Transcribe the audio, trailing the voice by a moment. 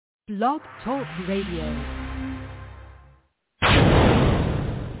Blog Talk Radio.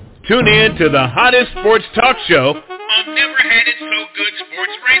 Tune in to the hottest sports talk show on Never Had It So Good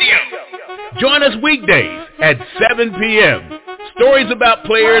Sports Radio. Join us weekdays at 7 p.m. Stories about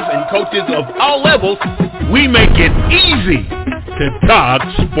players and coaches of all levels. We make it easy to talk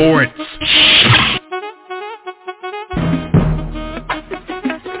sports.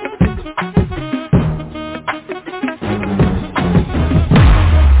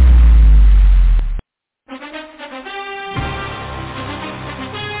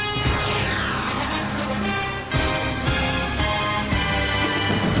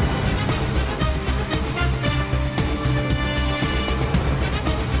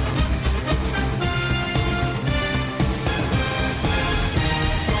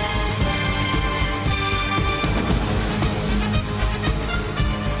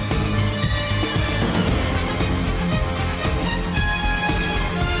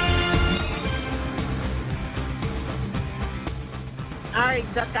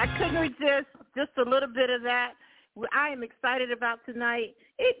 I am excited about tonight.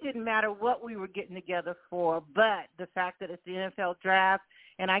 It didn't matter what we were getting together for, but the fact that it's the NFL draft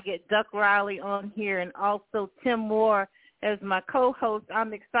and I get Duck Riley on here and also Tim Moore as my co-host,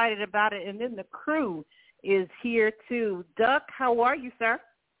 I'm excited about it. And then the crew is here too. Duck, how are you, sir?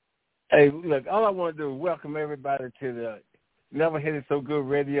 Hey, look, all I want to do is welcome everybody to the Never Had It So Good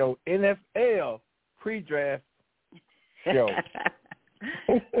Radio NFL pre-draft show.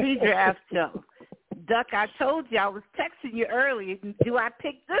 Pre-draft show. Duck, I told you, I was texting you earlier, do I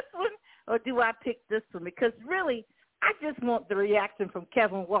pick this one or do I pick this one? Because really, I just want the reaction from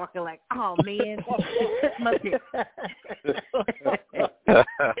Kevin Walker like, oh, man, my pick.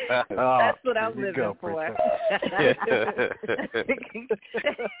 That's what I'm living for.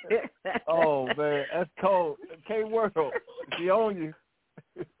 Oh, man, that's cold. K-World, she on you.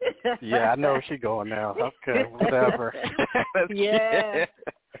 Yeah, I know where she's going now. Okay, whatever. Yeah.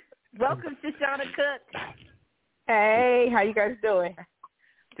 Welcome to Shauna Cook. Hey, how you guys doing?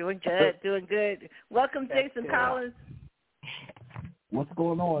 Doing good. Welcome, Jason Collins. What's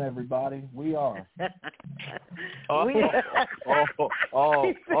going on, everybody? We are. We are.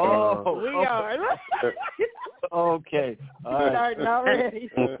 Okay. All right. Starting already.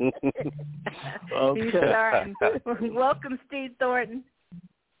 Okay. He's starting. Welcome, Steve Thornton.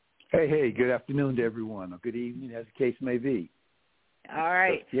 Hey, good afternoon to everyone, or good evening, as the case may be. All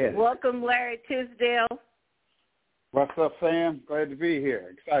right. Yes. Welcome, Larry Tisdale. What's up, Sam? Glad to be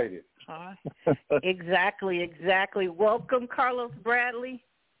here. Excited. Exactly. Welcome, Carlos Bradley.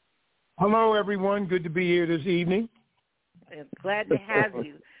 Hello, everyone. Good to be here this evening. Glad to have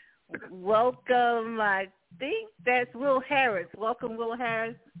you. Welcome, I think that's Will Harris. Welcome, Will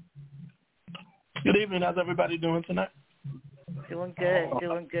Harris. Good evening. How's everybody doing tonight? Doing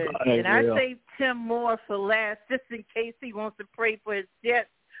good. Hey, and I Will. saved Tim Moore for last, just in case he wants to pray for his Jets.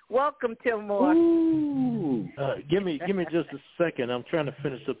 Welcome, Tim Moore. Ooh. Give me just a second. I'm trying to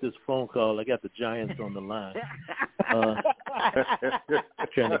finish up this phone call. I got the Giants on the line.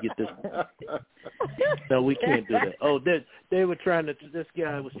 Trying to get this. No, we can't do that. Oh, they were trying to. This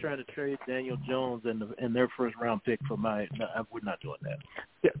guy was trying to trade Daniel Jones and their first round pick for my. No, we're not doing that.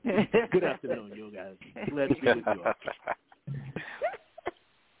 Yeah. Good afternoon, you guys. Glad to be with you all.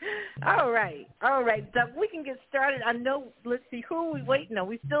 All right. Doug, we can get started. I know, let's see, who are we waiting on?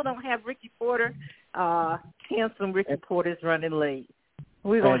 We still don't have Ricky Porter. Handsome Ricky Porter's running late.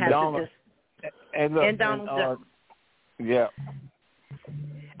 We're going to have Donald, to just... and Donald Jones. Yeah.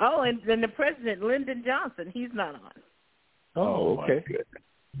 Oh, and the president, Lyndon Johnson, he's not on. Oh, okay. Good.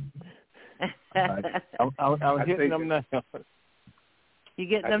 I'm hitting them now. You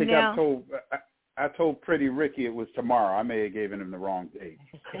getting them now? I told Pretty Ricky it was tomorrow. I may have given him the wrong date.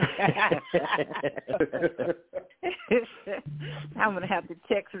 I'm going to have to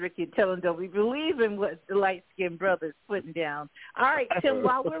text Ricky and tell him that we believe in what the light-skinned brother's putting down. All right, Tim,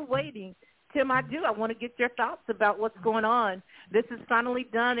 while we're waiting, Tim, I want to get your thoughts about what's going on. This is finally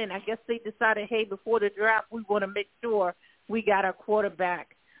done, and I guess they decided, hey, before the draft, we want to make sure we got our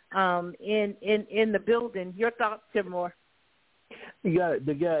quarterback in the building. Your thoughts, Tim Moore?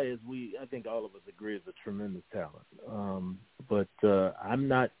 The guy is, I think all of us agree, is a tremendous talent. But I'm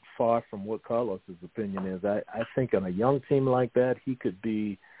not far from what Carlos's opinion is. I think on a young team like that, he could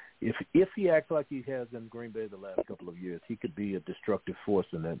be, if he acts like he has in Green Bay the last couple of years, he could be a destructive force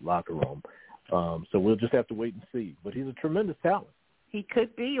in that locker room. So we'll just have to wait and see. But he's a tremendous talent. He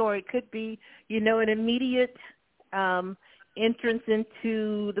could be, or it could be, an immediate entrance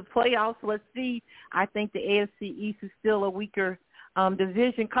into the playoffs. Let's see. I think the AFC East is still a weaker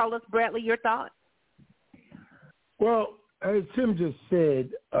division. Carlos Bradley, your thoughts? Well, as Tim just said,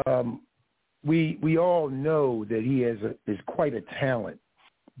 we all know that he is quite a talent.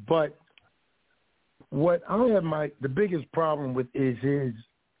 But what I have the biggest problem with is his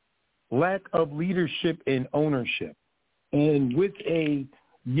lack of leadership and ownership. And with a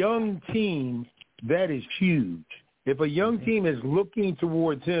young team, that is huge. If a young team is looking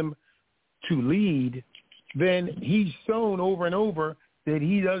towards him to lead, then he's shown over and over that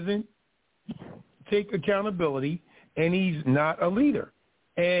he doesn't take accountability and he's not a leader.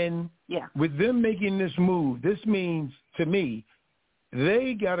 And with them making this move, this means to me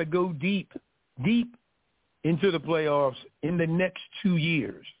they got to go deep into the playoffs in the next 2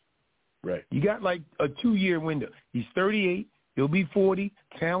 years. Right. You got like a 2-year window. He's 38. He'll be 40.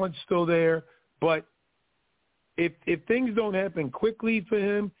 Talent's still there. But if things don't happen quickly for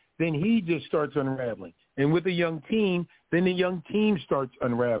him, then he just starts unraveling. And with a young team, then the young team starts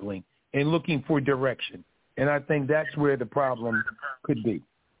unraveling and looking for direction. And I think that's where the problem could be.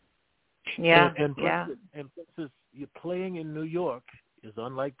 Yeah, and Princess, you're playing in New York is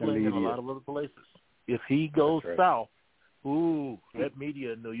unlike playing in a lot of other places. If he goes south, that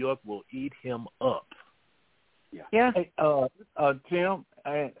media in New York will eat him up. Yeah. Hey, Tim,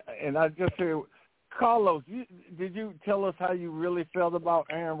 and I just heard Carlos. Did you tell us how you really felt about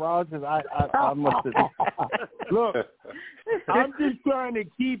Aaron Rodgers? I must have. Look, I'm just trying to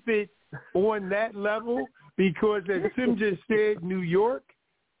keep it on that level because, as Tim just said, New York,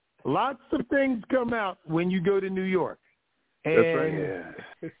 lots of things come out when you go to New York. And, that's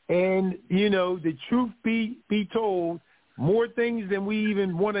right. And, the truth be told, more things than we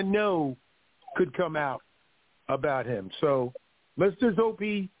even want to know could come out about him. So let's just hope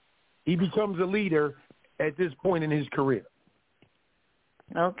he becomes a leader at this point in his career.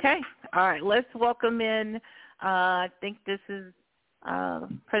 Okay. All right. Let's welcome in, I think this is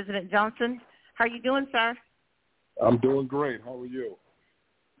President Johnson. How are you doing, sir? I'm doing great. How are you?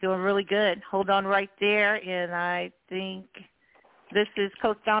 Doing really good. Hold on right there. And I think this is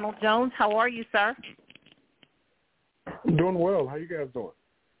Coach Donald Jones. How are you, sir? I'm doing well. How you guys doing?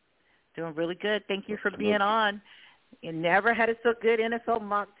 Doing really good. Thank you for being on. You never had it so good NFL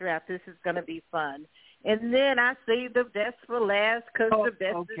mock draft. This is going to be fun. And then I saved the best for last because the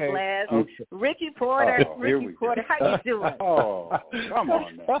best is last. Okay. Ricky Porter. Ricky Porter, how you doing? Oh, come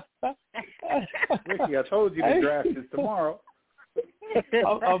on now. Ricky, I told you the draft is tomorrow.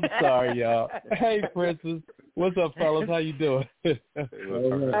 I'm sorry, y'all. Hey, Princess. What's up, fellas? How you doing?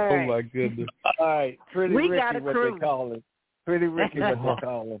 Oh, my goodness. All right. Pretty we Ricky, got a what crew. they call him. Pretty Ricky, what they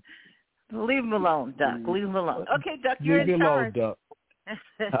call him. Leave him alone, Duck. Leave him alone. Okay, Duck, you're in charge. Leave him alone,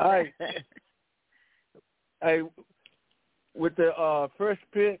 Duck. All right. Hey, with the first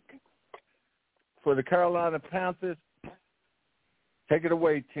pick for the Carolina Panthers, take it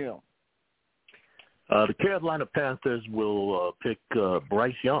away, Tim. The Carolina Panthers will pick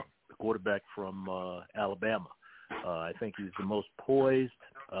Bryce Young, the quarterback from Alabama. I think he's the most poised,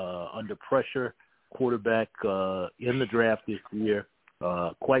 under pressure quarterback in the draft this year.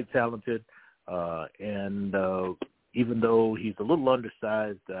 Quite talented, and even though he's a little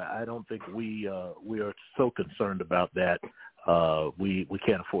undersized, I don't think we are so concerned about that. We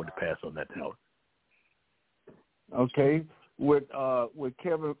can't afford to pass on that talent. Okay. With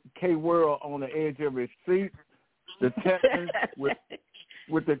Kevin K. Worrell on the edge of his seat, the Texans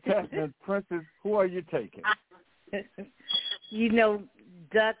with the Texans Princess, who are you taking?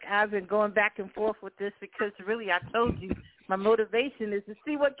 Duck, I've been going back and forth with this because really I told you my motivation is to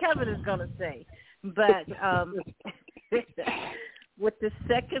see what Kevin is going to say. But with the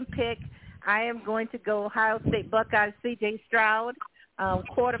second pick, I am going to go Ohio State Buckeyes C.J. Stroud,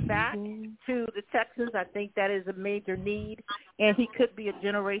 quarterback to the Texans. I think that is a major need, and he could be a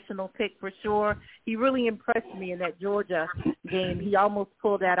generational pick for sure. He really impressed me in that Georgia game. He almost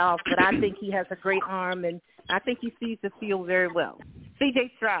pulled that off, but I think he has a great arm, and I think he sees the field very well.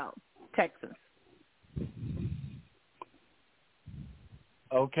 C.J. Stroud, Texans.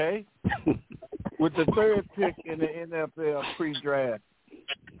 Okay. With the third pick in the NFL pre-draft,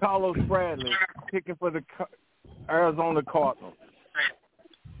 Carlos Bradley picking for the Arizona Cardinals.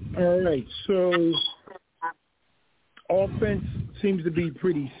 All right, so offense seems to be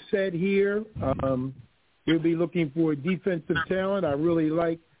pretty set here. We'll be looking for defensive talent. I really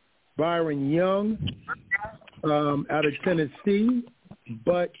like Byron Young out of Tennessee,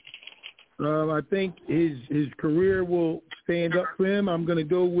 but I think his career will stand up for him. I'm going to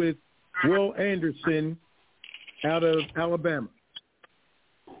go with Will Anderson out of Alabama.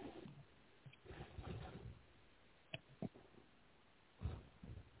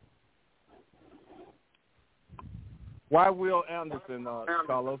 Why Will Anderson,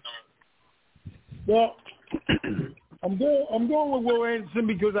 Carlos? Well, I'm going with Will Anderson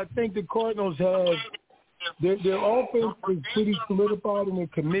because I think the Cardinals have their offense is pretty solidified and they're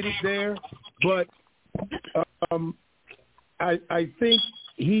committed there. But I think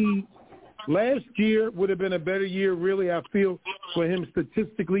last year would have been a better year, really, I feel, for him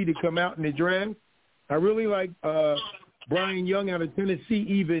statistically to come out in the draft. I really like Brian Young out of Tennessee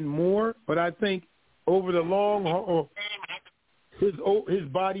even more, but I think over the long haul, his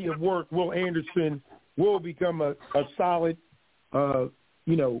body of work, Will Anderson, will become a solid, 10,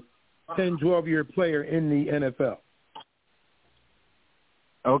 12-year player in the NFL.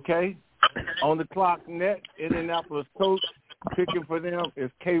 Okay. On the clock next, Indianapolis coach picking for them is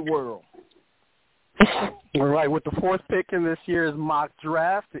K. Worrell. All right, with the fourth pick in this year's mock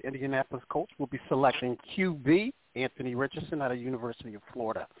draft, the Indianapolis Colts will be selecting QB Anthony Richardson out of University of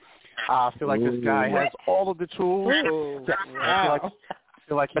Florida. I feel like this guy has all of the tools. I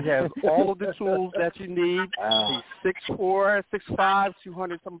feel like he has all of the tools that you need. He's 6'4", 6'5",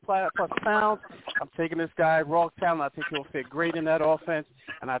 200-something plus pounds. I'm taking this guy, raw talent. I think he'll fit great in that offense,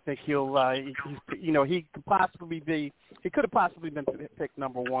 and I think he could have possibly been picked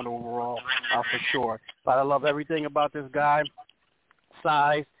number 1 overall for sure. But I love everything about this guy: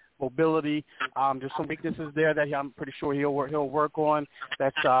 size, mobility. There's some weaknesses there that I'm pretty sure he'll work on.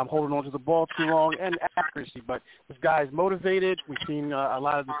 That's holding on to the ball too long and accuracy. But this guy's motivated. We've seen a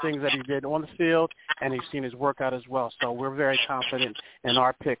lot of the things that he did on the field, and we've seen his workout as well. So we're very confident in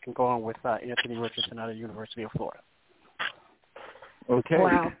our pick and going with Anthony Richardson out of the University of Florida. Okay.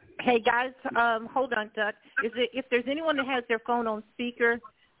 Wow. Hey, guys, hold on, Doug. If there's anyone that has their phone on speaker,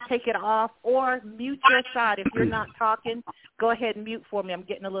 take it off or mute your side. If you're not talking, go ahead and mute for me. I'm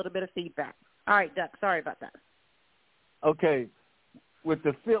getting a little bit of feedback. All right, Doug, sorry about that. Okay. With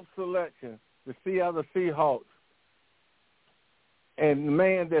the 5th selection, the Seattle Seahawks, and the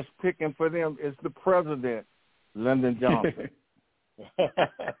man that's picking for them is the president, Lyndon Johnson.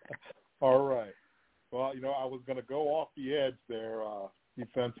 All right. Well, I was going to go off the edge there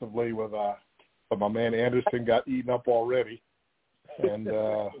defensively but my man Anderson got eaten up already. And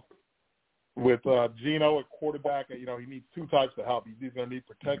with Geno at quarterback, he needs 2 types of help. He's either going to need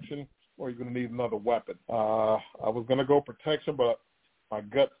protection or he's going to need another weapon. I was going to go protection, but my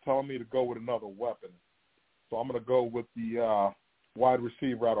gut's telling me to go with another weapon. So I'm going to go with the wide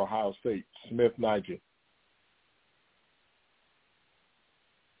receiver out of Ohio State, Smith Nigel.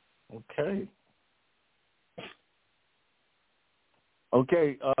 Okay.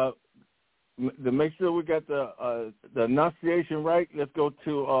 Okay. To make sure we got the enunciation right, let's go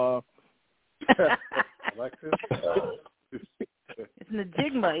to Alexis. It's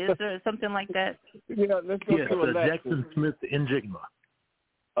Njigma. Is there something like that? Yeah, let's go to Alexis. Jackson Smith Njigma.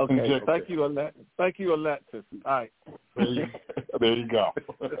 Okay. Thank you, Alexis. All right. There you go.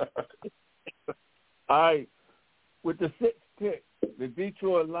 All right. With the 6th pick, the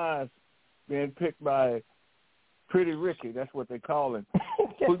Detroit Lions being picked by Pretty Ricky. That's what they call him.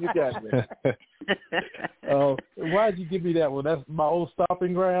 Who you got there? Why'd you give me that one? That's my old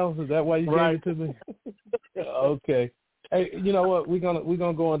stomping grounds. Is that why you gave it to me? Okay. Hey, you know what? We're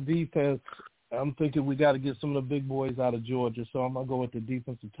gonna go on defense. I'm thinking we got to get some of the big boys out of Georgia, so I'm gonna go with the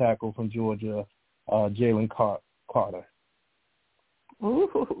defensive tackle from Georgia, Jalen Carter.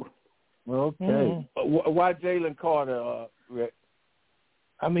 Ooh. Okay. Why Jalen Carter, Rick?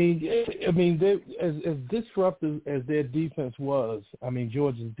 I mean, as disruptive as their defense was,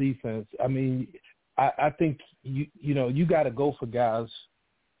 Georgia's defense, I think you got to go for guys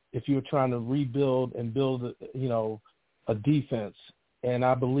if you're trying to rebuild and build, a defense. And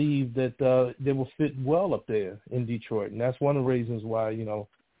I believe that they will fit well up there in Detroit, and that's one of the reasons why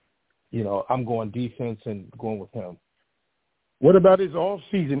I'm going defense and going with him. What about his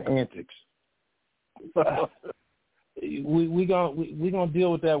off-season antics? We gonna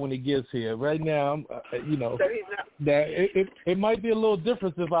deal with that when he gets here. Right now, that it might be a little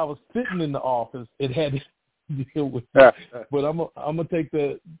different if I was sitting in the office and had to deal with it. But I'm gonna take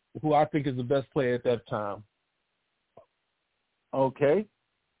who I think is the best player at that time. Okay.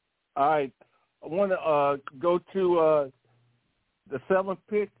 All right. I want to go to the 7th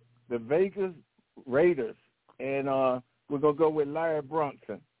pick, the Vegas Raiders, and we're gonna go with Larry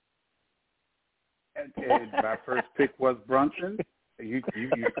Brunson. And my first pick was Brunson. You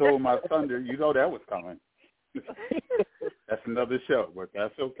stole my thunder. You know that was coming. That's another show, but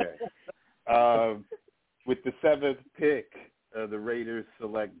that's okay. With the 7th pick, the Raiders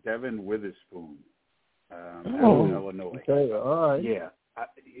select Devin Witherspoon out of Illinois. Okay, all right.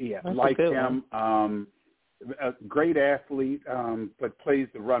 Yeah, like him. A great athlete, but plays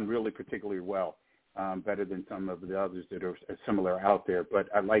the run really particularly well. Better than some of the others that are similar out there. But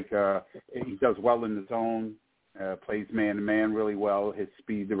I like he does well in the zone. plays man-to-man really well, his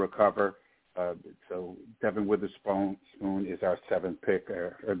speed to recover. So Devin Witherspoon is our seventh pick,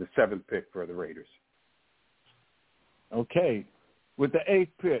 or the seventh pick for the Raiders. Okay. With the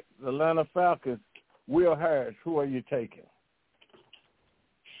eighth pick, the Atlanta Falcons, Will Harris, who are you taking?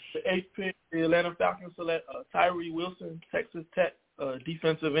 The eighth pick, the Atlanta Falcons select Tyree Wilson, Texas Tech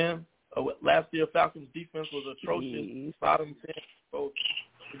defensive end. Last year, Falcons defense was atrocious, bottom 10 both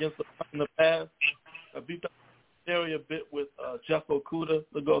against the pass. Beat up the area a bit with Jeff Okuda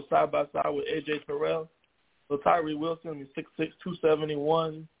to go side by side with AJ Terrell. So Tyree Wilson is 6'6",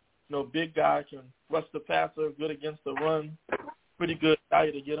 271. Big guy, can rush the passer, good against the run. Pretty good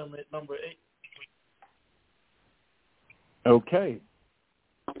value to get him at number 8. Okay.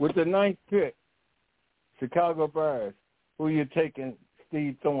 With the ninth pick, Chicago Bears, who are you taking,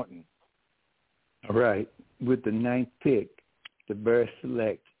 Steve Thornton? All right. With the ninth pick, the Bears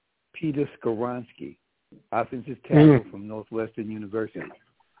select Peter Skoronski, offensive tackle from Northwestern University.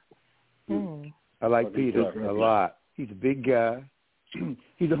 I like Peter a lot. He's a big guy.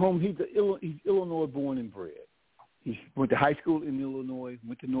 He's Illinois born and bred. He went to high school in Illinois,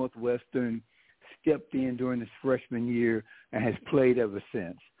 went to Northwestern, stepped in during his freshman year, and has played ever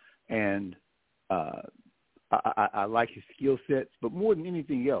since. And I like his skill sets, but more than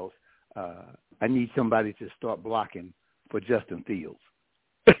anything else, I need somebody to start blocking for Justin Fields.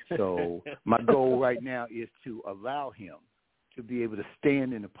 So my goal right now is to allow him to be able to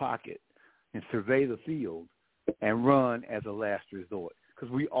stand in the pocket and survey the field and run as a last resort, because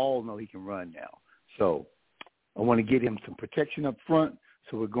we all know he can run now. So I want to get him some protection up front,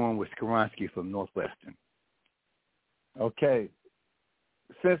 so we're going with Skoronski from Northwestern. Okay.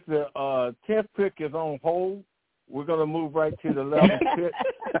 Since the 10th pick is on hold, we're going to move right to the 11th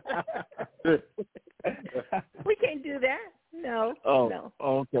pick. We can't do that. No. Oh, no.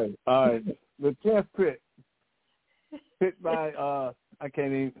 Okay. All right. The 10th picked by,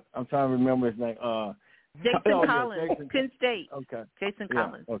 I'm trying to remember his name. Jason Collins, Penn State. Okay. Jason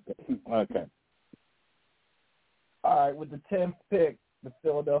Collins. Okay. All right. With the 10th pick, the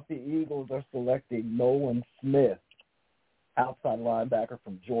Philadelphia Eagles are selecting Nolan Smith, outside linebacker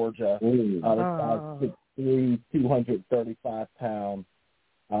from Georgia. 5'6", 235 pounds.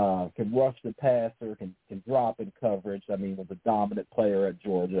 Can rush the passer, can drop in coverage. I mean, was a dominant player at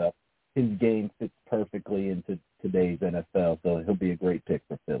Georgia. His game fits perfectly into today's NFL, so he'll be a great pick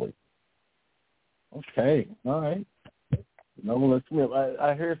for Philly. Okay, all right. Nolan Smith.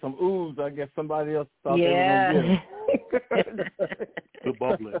 I hear some oohs. I guess somebody else thought they were going to get it. The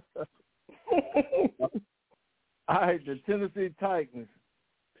bubbly. All right, the Tennessee Titans,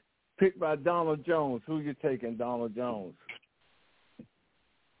 picked by Donald Jones. Who you taking, Donald Jones?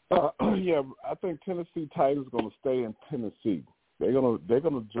 Yeah, I think Tennessee Titans going to stay in Tennessee. They're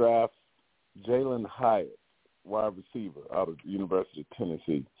gonna draft Jalen Hyatt, wide receiver out of the University of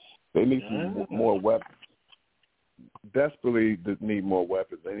Tennessee. They need some more weapons. Desperately need more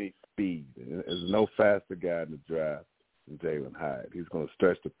weapons. They need speed. There's no faster guy in the draft than Jalen Hyatt. He's going to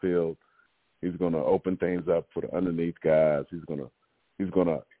stretch the field. He's going to open things up for the underneath guys. He's going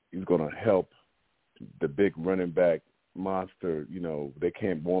to help the big running back monster.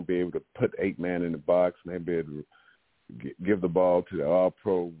 They won't be able to put 8 man in the box, and they'll be able to give the ball to the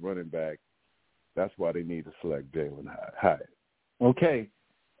all-pro running back. That's why they need to select Jalen Hyatt. Okay.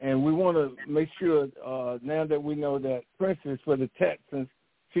 And we want to make sure now that we know that Princess for the Texans,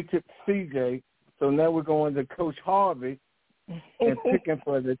 she took CJ, so now we're going to Coach Harvey and picking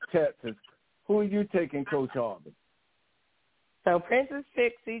for the Texans. Who are you taking, Coach Harvey? So Princess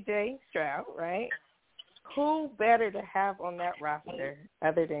picked CJ Stroud, right? Who better to have on that roster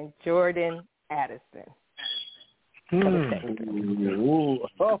other than Jordan Addison? Ooh.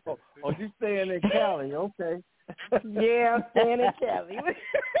 Oh, you staying in Cali, okay. Yeah, I'm staying in Cali.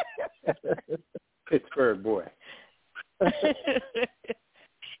 Pittsburgh boy.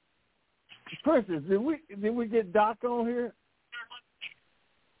 Princess, did we get Doc on here?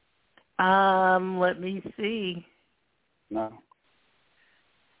 Let me see. No.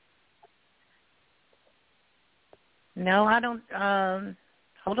 No, I don't.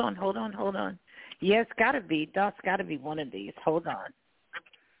 Hold on. Yes, gotta be. Doc's gotta be one of these. Hold on.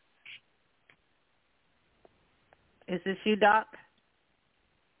 Is this you, Doc?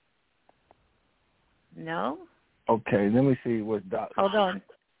 No? Okay, let me see what Doc... Hold on.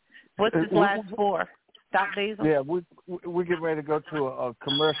 What's his last four? Doc Basil? Yeah, we get ready to go to a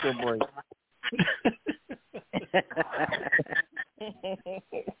commercial break.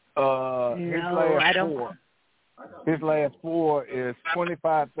 His last four is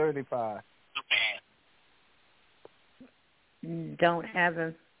 25-35. Don't have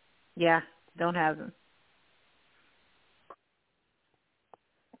him. Yeah, don't have him.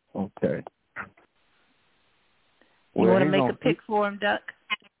 Okay. You want to make a pick for him, Duck?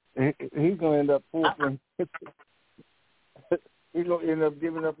 He's going to end up forfeiting. He's going to end up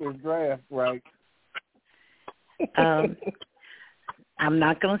giving up his draft rights. I'm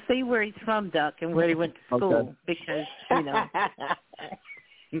not going to say where he's from, Duck, and where he went to school because, you know.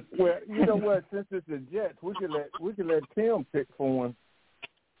 Well, you know what? Since it's the Jets, we could let Tim pick for him.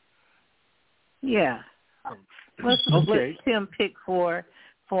 Yeah. Let Tim pick for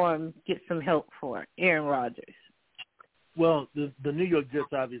him, get some help for Aaron Rodgers. Well, the New York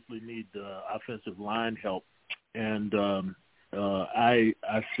Jets obviously need offensive line help, and I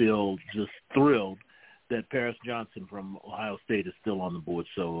feel just thrilled that Paris Johnson from Ohio State is still on the board.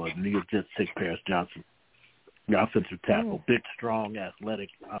 So New York Jets take Paris Johnson, the offensive tackle, big, strong, athletic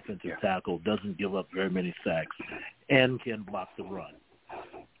offensive tackle, doesn't give up very many sacks, and can block the run.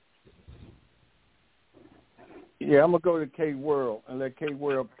 Yeah, I'm going to go to K-World and let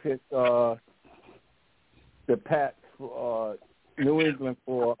K-World pick the Pats for New England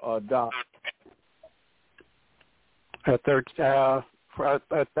for Doc. At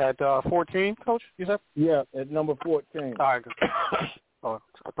 14, Coach, you said? Yeah, at number 14. All right. Oh,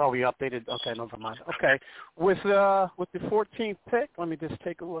 I thought we updated. Okay, never mind. Okay. With the 14th pick, let me just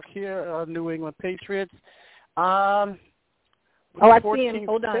take a look here. New England Patriots. I see him.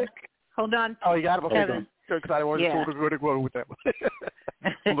 Hold on. Oh, you got it? Okay, Kevin. Good, because I wasn't sure where to go with that one.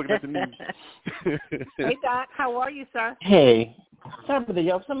 I'm looking at the news. Hey, Doc, how are you, sir? Hey. Sorry for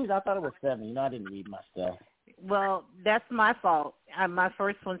for some reason I thought it was 7. You know, I didn't read my stuff. Well, that's my fault. My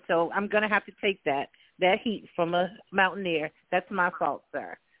first one, so I'm going to have to take that heat from a Mountaineer. That's my fault,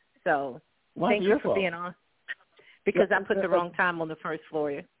 sir. So thank you for being on. Because I put the wrong time on the first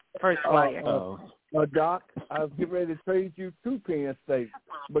flyer. Doc, I was getting ready to trade you to Penn State.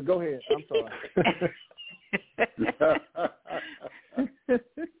 But go ahead. I'm sorry.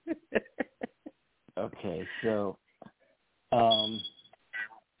 Okay, so I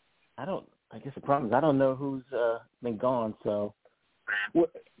guess the problem is I don't know who's been gone, so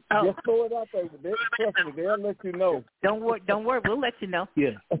just throw it out there. They'll let you know. Don't worry, we'll let you know.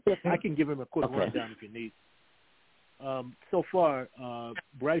 Yeah, I can give him a quick rundown if you need. So far,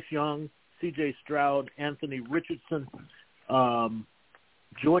 Bryce Young, C.J. Stroud, Anthony Richardson,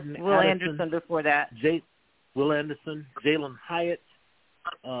 Jordan Will Anderson before that. Will Anderson, Jalen Hyatt,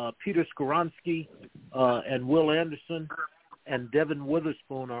 Peter Skoronski, and Will Anderson, and Devin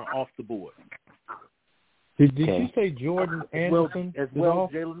Witherspoon are off the board. Did you say Jordan Anderson? As well,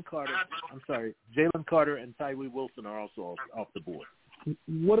 Jalen Carter. I'm sorry. Jalen Carter and Tyree Wilson are also off the board.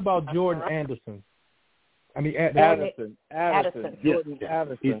 What about Jordan Anderson? I mean, Addison. Jordan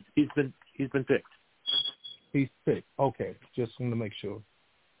Addison. He's been picked. He's picked. Okay, just want to make sure.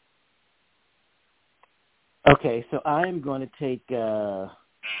 Okay, so I'm going to take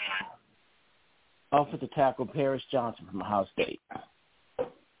offensive tackle Paris Johnson from Ohio State.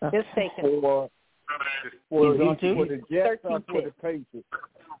 Just take him. For the Jets or for the Patriots?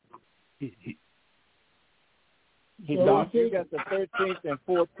 Doc, you got the 13th and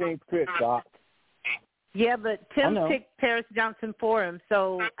 14th pick, Doc. Yeah, but Tim picked Paris Johnson for him,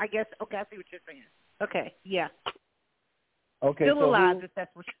 so I guess, I see what you're saying. Okay, yeah. Okay, still alive if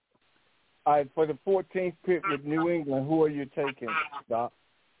that's what all right, for the 14th pick with New England, who are you taking, Doc?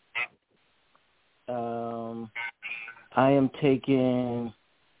 I am taking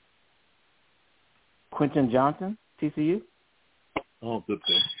Quentin Johnson, TCU. Oh, good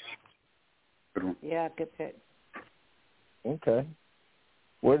pick. Yeah, good pick. Okay.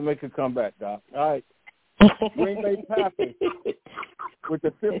 Way to make a comeback, Doc. All right. Green Bay Packers with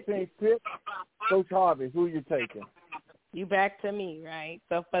the 15th pick. Coach Harvey, who are you taking? You back to me, right?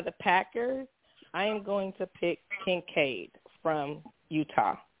 So for the Packers, I am going to pick Kincaid from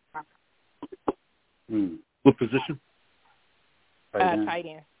Utah. What position? Tight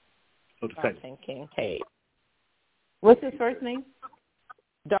end. Dalton Kincaid. What's his first name?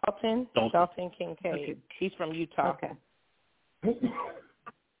 Dalton Kincaid. Okay. He's from Utah. Okay.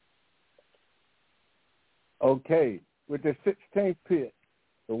 Okay. With the 16th pick,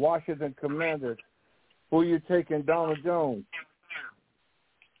 the Washington Commanders, who are you taking, Donald Jones?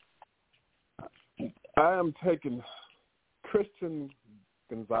 I am taking Christian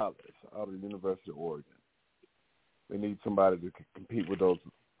Gonzalez out of the University of Oregon. They need somebody to compete with those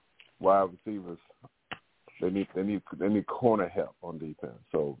wide receivers. They need corner help on defense.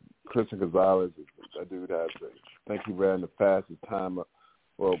 So Christian Gonzalez is a dude that I think he ran the fastest time,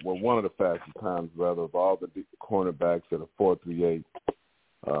 well, one of the fastest times rather of all the cornerbacks at a 4.38.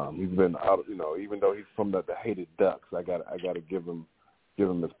 He's been out, even though he's from the hated Ducks, I got to give him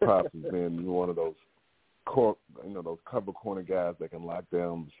his props as being one of those those cover corner guys that can lock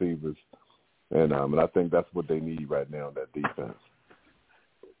down receivers, and I think that's what they need right now in that defense.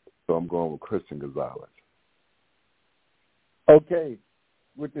 So I'm going with Christian Gonzalez. Okay,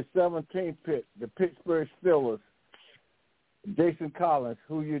 with the 17th pick, the Pittsburgh Steelers, Jason Collins,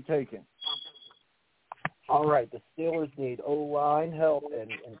 who you taking? All right, the Steelers need O-line help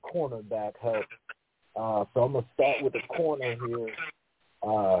and cornerback help. So I'm going to start with the corner here.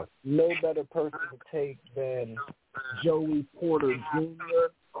 No better person to take than Joey Porter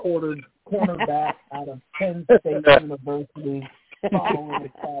Jr., cornerback out of Penn State University, following the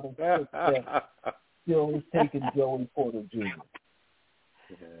Cotton footsteps. Still taking Joey Porter Jr.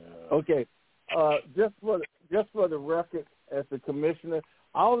 Okay, just for the record, as the commissioner,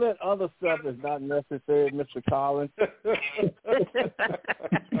 all that other stuff is not necessary, Mr. Collins.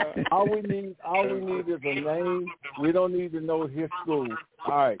 all we need is a name. We don't need to know his school.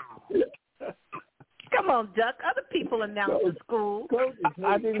 All right. Come on, Duck. Other people announce the school.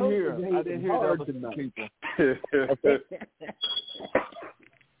 I didn't hear the other people. Okay.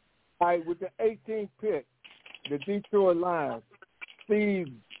 All right, with the 18th pick, the Detroit Lions,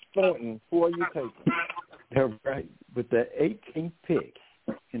 Steve Thornton, who are you taking? All right. With the 18th pick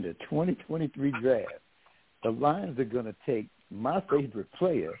in the 2023 draft, the Lions are going to take my favorite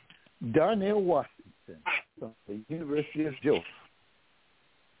player, Darnell Washington, from the University of Georgia.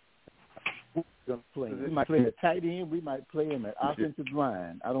 We're going to play him. We might play him at tight end. We might play him at offensive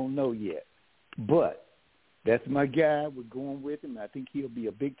line. I don't know yet. But that's my guy. We're going with him. I think he'll be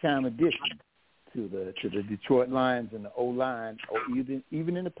a big-time addition to the Detroit Lions and the O-line, or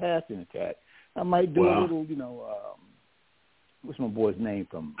even in the passing attack. I might do a little, what's my boy's name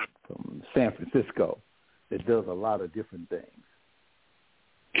from San Francisco that does a lot of different things.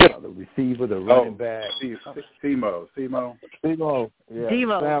 The receiver, the running back. Demo. Yeah.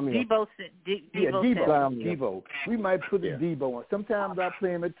 Debo. We might put Debo on. Sometimes I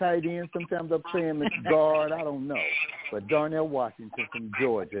play him at tight end. Sometimes I play him at guard. I don't know. But Darnell Washington from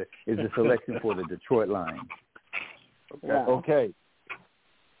Georgia is a selection for the Detroit Lions. Okay.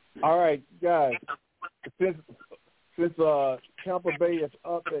 All right, guys. Since Tampa Bay is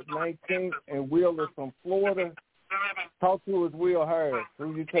up at 19 and Will is from Florida, talk to us, Will Harris.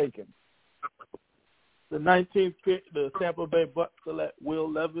 Who you taking? The 19th pick, the Tampa Bay Bucks select Will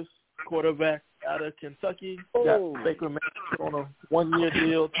Levis, quarterback out of Kentucky. Got Baker Mayfield on a one-year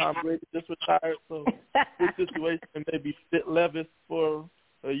deal. Tom Brady just retired, so this situation maybe fit Levis for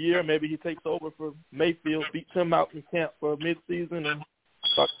a year. Maybe he takes over for Mayfield, beats him out in camp for mid-season, and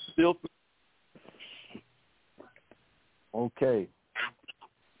starts to build. Okay.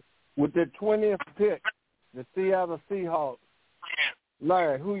 With the 20th pick, the Seattle Seahawks,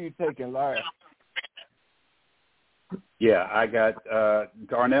 Larry, who you taking, Larry? Yeah, I got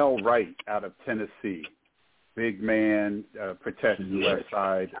Darnell Wright out of Tennessee. Big man, protects the left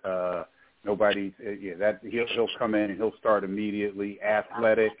side. He'll come in and he'll start immediately.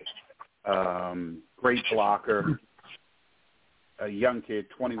 Athletic, great blocker. A young kid,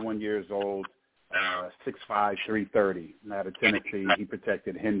 21 years old, 6'5", 330. Out of Tennessee, he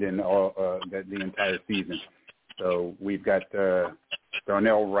protected Hendon the entire season. So we've got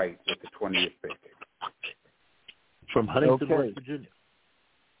Darnell Wright with the 20th pick. From Huntington, West Virginia.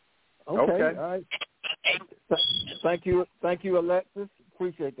 Okay. All right. Thank you, Alexis.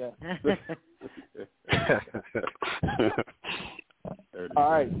 Appreciate that.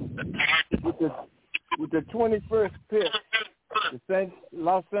 All right. With the 21st pick, the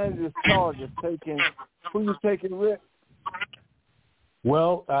Los Angeles Chargers taking. Who you taking, Rick?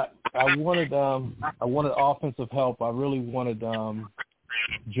 Well, I wanted offensive help. I really wanted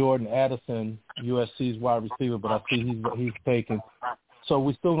Jordan Addison, USC's wide receiver, but I see he's taken. So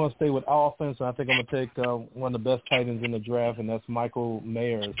we're still going to stay with offense, and I think I'm going to take one of the best tight ends in the draft, and that's Michael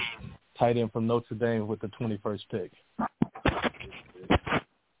Mayers, tight end from Notre Dame with the 21st pick.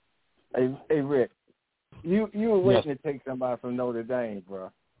 Hey Rick, you were waiting to take somebody from Notre Dame, bro.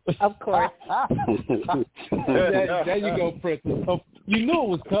 Of course. there you go, Princess. Oh, you knew it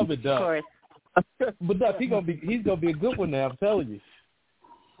was coming, Doug. Of course. But Doug, he's gonna be a good one now. I'm telling you.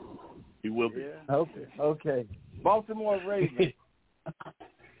 He will be. Yeah. Okay. Baltimore Ravens.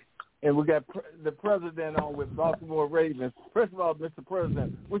 And we got the president on with Baltimore Ravens. First of all, Mr.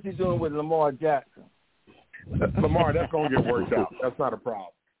 President, what you doing with Lamar Jackson? Lamar, that's going to get worked out. That's not a problem.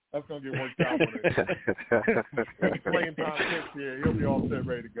 That's going to get worked out when he's playing time next year. He'll be all set,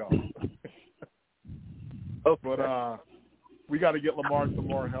 ready to go. But we got to get Lamar some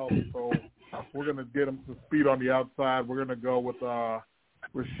more help, so we're going to get him some speed on the outside. We're going to go with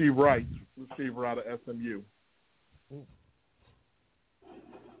Rasheed Rice, receiver out of SMU.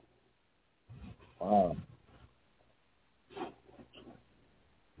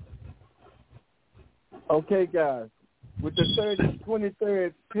 Okay, guys. With the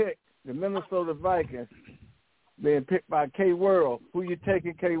 23rd pick, the Minnesota Vikings being picked by K-World. Who you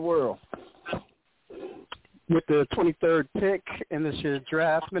taking, K-World? With the 23rd pick in this year's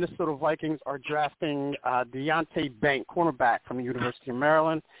draft, Minnesota Vikings are drafting Deontay Bank, cornerback from the University of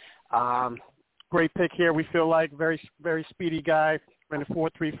Maryland. Great pick here. We feel like very, very speedy guy. Ran a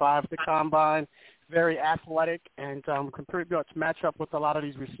 4.35 at the combine. Very athletic, and can pretty much match up with a lot of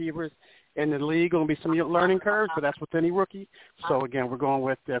these receivers in the league. Going to be some learning curves, but that's with any rookie. So again, we're going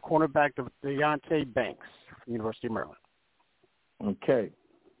with the cornerback Deontay Banks, University of Maryland. Okay.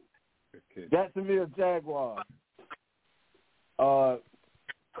 Jacksonville Jaguars.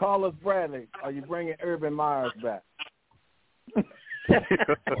 Carlos Bradley, are you bringing Urban Myers back?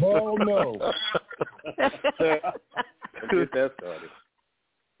 Oh, no. Get that started.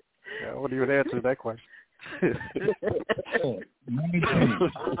 Yeah, what do you answer to that question?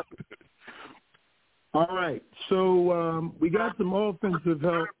 All right. So we got some offensive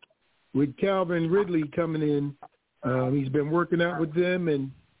help with Calvin Ridley coming in. He's been working out with them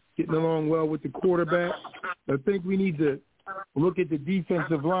and getting along well with the quarterback. I think we need to look at the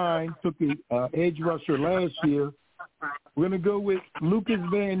defensive line. Took the edge rusher last year. We're going to go with Lucas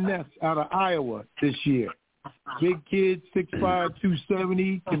Van Ness out of Iowa this year. Big kid, 6'5",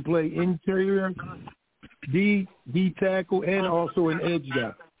 270, can play interior, D tackle, and also an edge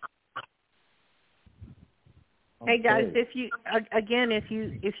guy. Hey guys, if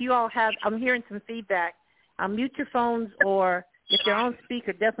you all have, I'm hearing some feedback. Mute your phones, or if they're on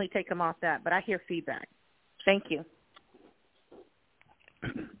speaker, definitely take them off that. But I hear feedback. Thank you.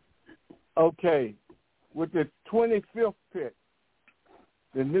 Okay, with the 25th pick,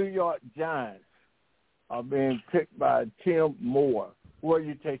 the New York Giants are being picked by Tim Moore. Where are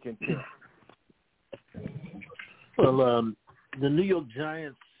you taking Tim? Well, the New York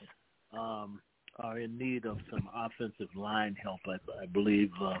Giants are in need of some offensive line help. I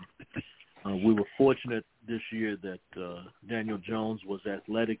believe we were fortunate this year that Daniel Jones was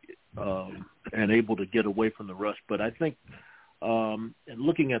athletic and able to get away from the rush. But I think, and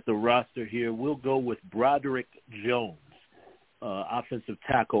looking at the roster here, we'll go with Broderick Jones, offensive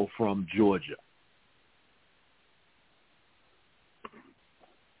tackle from Georgia.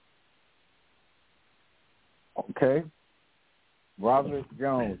 Okay. Robert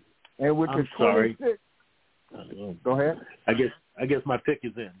Jones. And with I'm the 26th, go ahead. I guess my pick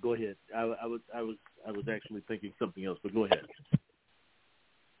is in. Go ahead. I was actually thinking something else, but go ahead.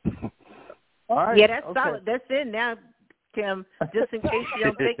 All right. Yeah, that's solid. That's in now, Tim. Just in case you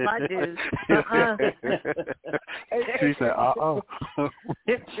don't take my dues. She said,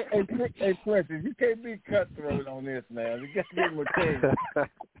 Hey, Princess, you can't be cutthroat on this, man. You got to give him a chance.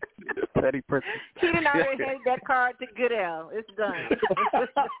 Petty Princess. He didn't already hand that card to Goodell. It's done.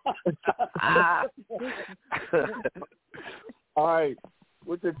 All right.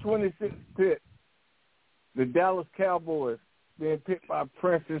 With the 26th pick, the Dallas Cowboys being picked by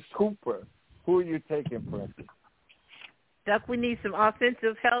Princess Cooper. Who are you taking, Princess? Duck, we need some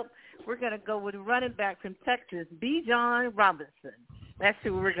offensive help. We're going to go with running back from Texas, Bijan Robinson. That's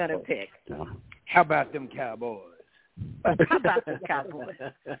who we're going to pick. How about them Cowboys? How about them Cowboys?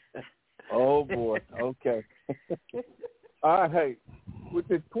 Oh, boy. Okay. All right. With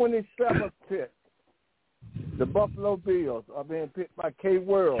the 27th pick, the Buffalo Bills are being picked by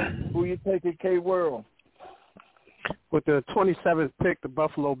K-World. Who you taking, K-World? With the 27th pick, the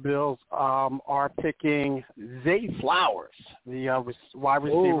Buffalo Bills are picking Zay Flowers, the wide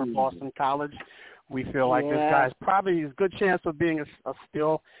receiver from Boston College. We feel like this guy's probably a good chance of being a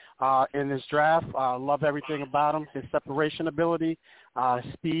steal in this draft. Love everything about him, his separation ability,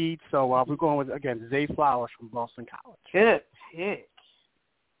 speed. So we're going with, again, Zay Flowers from Boston College. Good pick.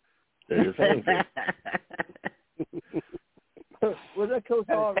 Was that Coach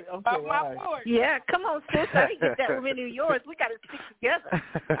Harvey? I'm so right. Yeah, come on, sis. I didn't get that many of yours. We got to stick together.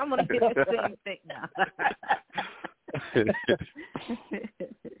 I'm going to get the same thing now.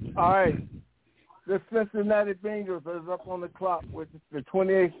 All right. The Cincinnati Bengals is up on the clock with the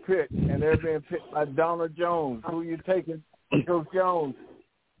 28th pick, and they're being picked by Donald Jones. Who are you taking, Coach Jones?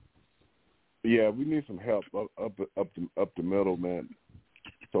 Yeah, we need some help up the middle, man.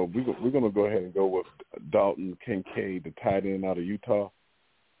 So we're going to go ahead and go with Dalton Kincaid, the tight end out of Utah.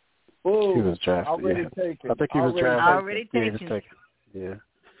 Oh, he was drafted. Already taken. I think he was drafted. Already taken. Yeah, he was taken. Yeah.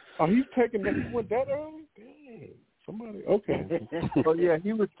 Oh, he's taken that. He went that early? Dang. Somebody. Okay. Oh, yeah,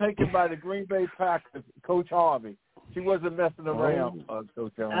 he was taken by the Green Bay Packers, Coach Harvey. She wasn't messing around,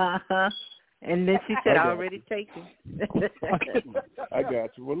 Coach Jones. Uh-huh. And then she said, already taken. I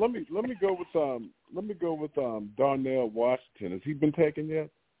got you. Well, let me go with Darnell Washington. Has he been taken yet?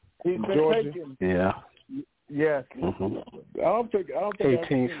 He's been Georgia? taken. Yeah. Yes. Mm-hmm. I don't think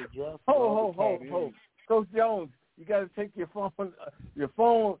 18th. Ho. Coach Jones, you got to take your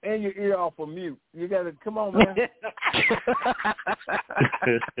phone and your ear off of mute. You got to come on, man.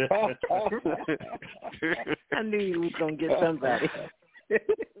 I knew you was gonna get somebody.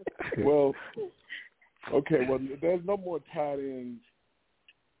 Well, okay. Well, there's no more tight ends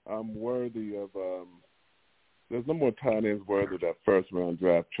worthy of. There's no more tight ends worthy of that first round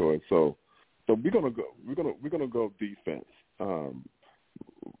draft choice. So we're gonna go defense.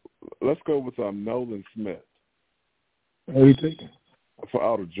 Let's go with Nolan Smith. Who are you taking? For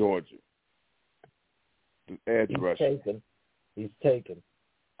out of Georgia. The edge rusher. He's taken.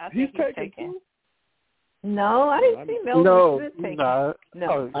 He's taken. No, I didn't see Nolan Smith taken.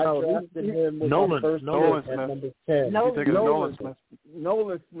 Nolan Smith. Number 10. Nolan Smith.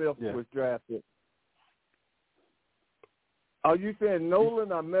 Nolan Smith was drafted. Are you saying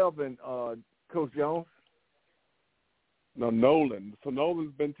Nolan or Melvin, Coach Jones? No, Nolan. So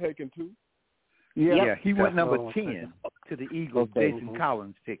Nolan's been taken too? Yeah, he went number 10 to the Eagles. Okay. Jason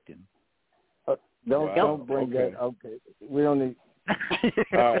Collins picked him. Don't bring that. Okay, we don't need.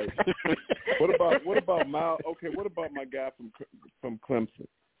 All right. What about Miles? Okay, what about my guy from Clemson,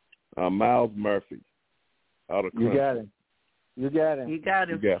 Miles Murphy, out of Clemson? You got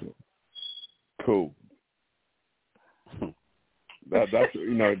him. Cool. That's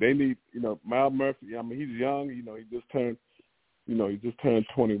they need Miles Murphy. I mean, he's young. He just turned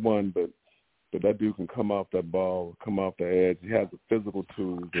 21, but that dude can come off that ball, come off the edge. He has the physical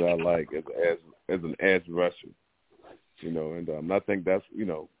tools that I like as an edge rusher. And I think that's he's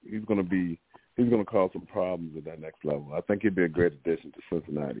going to cause some problems at that next level. I think he'd be a great addition to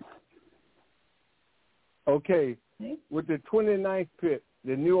Cincinnati. Okay, with the 29th pick,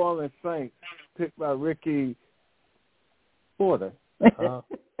 the New Orleans Saints picked by Ricky Porter.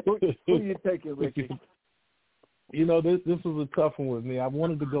 Who you taking, Ricky? This was a tough one with me. I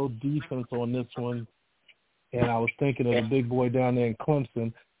wanted to go defense on this one, and I was thinking of the big boy down there in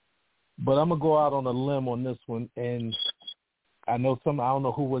Clemson. But I'm going to go out on a limb on this one, and I don't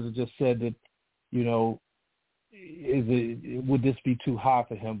know who was it just said that, would this be too high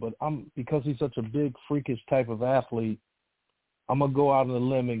for him? But because he's such a big, freakish type of athlete, I'm going to go out on a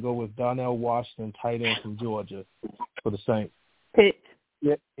limb and go with Donnell Washington, tight end from Georgia for the Saints. Pitt.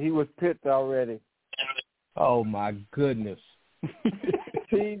 Yeah, he was picked already. Oh, my goodness.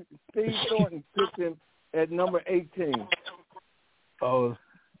 Steve Thornton picked him at number 18. Oh,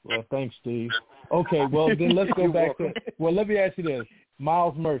 well, thanks, Steve. Okay, well, then let's go back to – well, let me ask you this.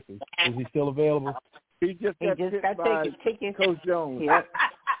 Miles Murphy, is he still available? He just got taken, Coach Jones. Yep.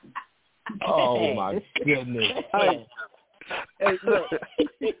 Oh, my goodness. Hey, look.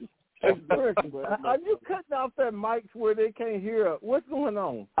 Are you cutting off that mics where they can't hear? What's going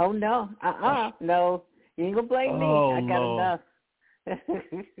on? Oh, no. No. You ain't going to blame me. I got enough.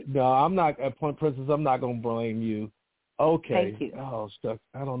 No, I'm not – Princess, I'm not going to blame you. Okay. Thank you. Oh, stuck.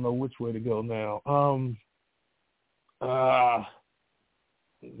 I don't know which way to go now.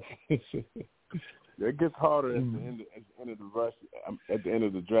 It gets harder at the end of the rush. At the end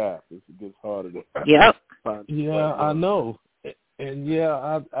of the draft, it gets harder to. Yep. Yeah, I know, and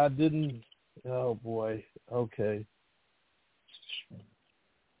I didn't. Oh boy. Okay.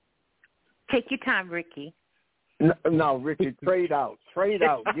 Take your time, Ricky. No, Ricky, trade out.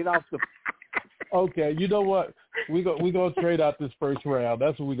 Get off the. Okay, you know what? We're gonna trade out this first round.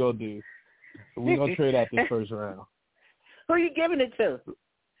 That's what we're gonna do. We're gonna trade out this first round. Who are you giving it to?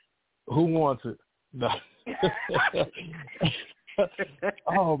 Who wants it? No.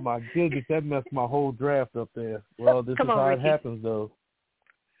 Oh my goodness, that messed my whole draft up there. Well, this is how it happens, though.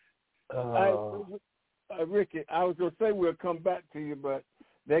 Ricky, I was gonna say we'll come back to you, but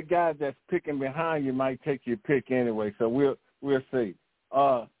that guy that's picking behind you might take your pick anyway. So we'll see.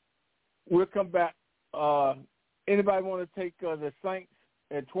 We'll come back. Anybody want to take the Saints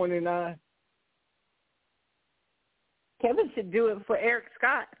at 29? Kevin should do it for Eric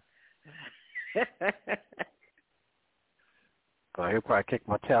Scott. He'll probably kick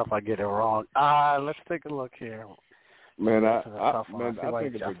my tail if I get it wrong. Let's take a look here. Man, I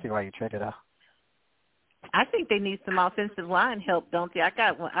see why you traded out. I think they need some offensive line help, don't they? I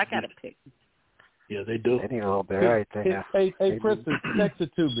got a pick. Yeah, they do. They need a little bit right there. Hey, Preston, text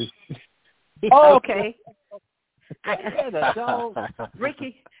it to me. Oh, okay.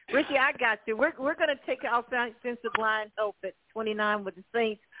 Ricky, I got you. We're going to take our offensive line help at 29 with the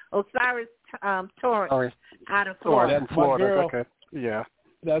Saints. Osiris Torrance out of Florida. That's my girl. Okay. Yeah.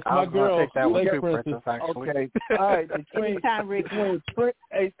 That's my girl. Take that one too, Princess. actually. Okay. All right. Anytime, Ricky.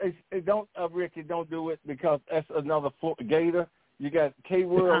 Ricky, don't do it because that's another Gator. You got K.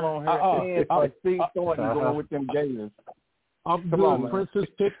 World on her and Steve Thornton going with them Gators. I'm good. Princess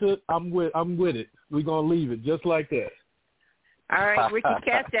picked it. I'm with it. We're gonna leave it just like that. All right, Ricky,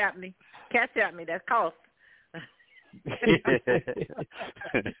 catch at me. Catch at me. That's cost.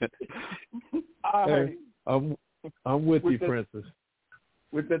 All right. I'm with you, Princess.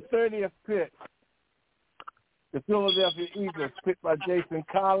 With the 30th pick, the Philadelphia Eagles picked by Jason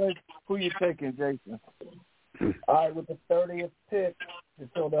Collins. Who you taking, Jason? All right, with the 30th pick, the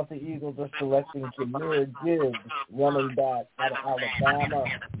Philadelphia Eagles are selecting Jahmyr Gibbs, running back out of Alabama.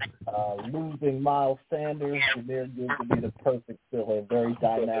 Losing Miles Sanders, Jahmyr Gibbs would be the perfect fill-in. Very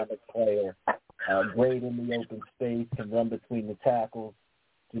dynamic player. Great in the open space, can run between the tackles.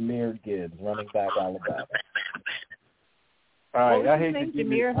 Jahmyr Gibbs, running back Alabama. All right, I hate to give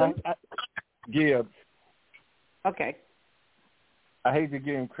Jahmyr Gibbs. Okay. I hate to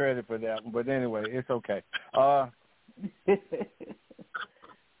give him credit for that one, but anyway, it's okay.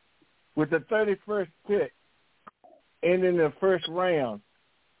 With the 31st pick, and in the first round,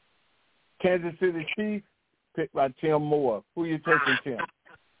 Kansas City Chiefs picked by Tim Moore. Who you taking, Tim?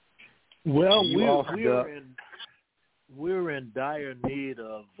 Well, we're in dire need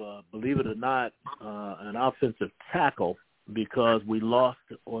of, believe it or not, an offensive tackle because we lost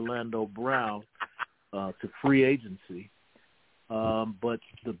Orlando Brown to free agency. But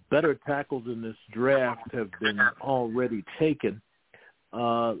the better tackles in this draft have been already taken.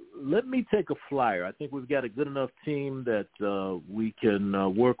 Let me take a flyer. I think we've got a good enough team that we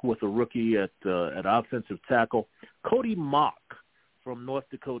can work with a rookie at offensive tackle. Cody Mock from North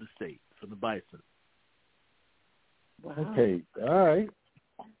Dakota State, from the Bison. Wow. Okay, all right.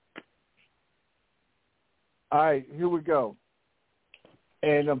 All right, here we go.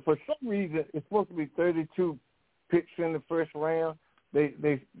 And for some reason, it's supposed to be 32 picks in the first round. They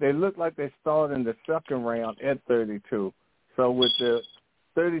look like they started in the second round at 32. So with the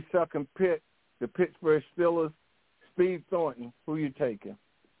 32nd pick, the Pittsburgh Steelers, Steve Thornton, who you taking?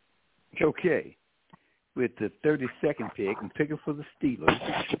 Okay. With the 32nd pick, I'm picking for the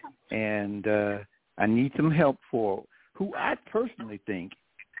Steelers, and I need some help for who I personally think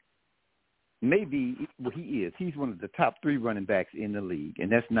maybe he is. He's one of the top 3 running backs in the league,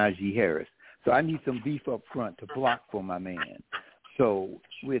 and that's Najee Harris. So I need some beef up front to block for my man. So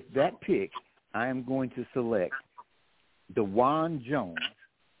with that pick, I am going to select DeJuan Jones,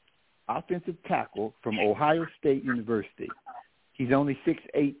 offensive tackle from Ohio State University. He's only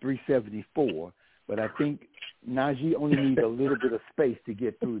 6'8", 374, but I think Najee only needs a little bit of space to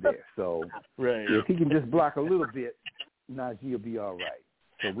get through there. So if he can just block a little bit, Najee will be all right.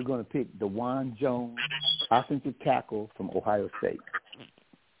 So we're going to pick DeJuan Jones, offensive tackle from Ohio State.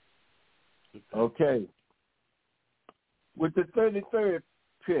 Okay. With the 33rd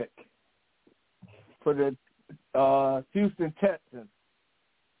pick for the Houston Texans,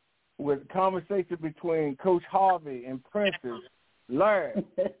 with conversation between Coach Harvey and Princess, Larry,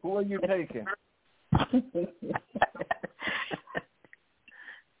 who are you taking?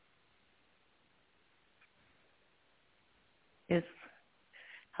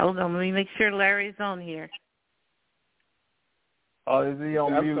 Hold on, let me make sure Larry's on here. Oh, is he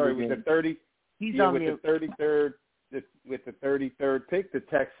on mute? I'm sorry, with the 30. He's on with mute. the 33rd. With the 33rd pick, the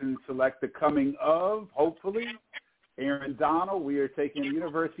Texans select the coming of, hopefully, Aaron Donald. We are taking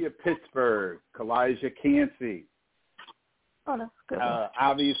University of Pittsburgh, Kalijah Cansey. Oh, that's good.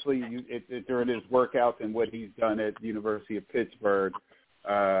 Obviously, during his workouts and what he's done at the University of Pittsburgh,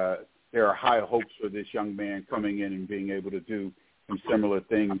 there are high hopes for this young man coming in and being able to do some similar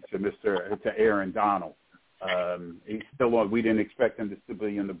things to Aaron Donald. He's still on. We didn't expect him to still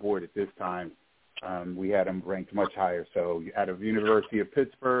be on the board at this time. We had him ranked much higher. So out of University of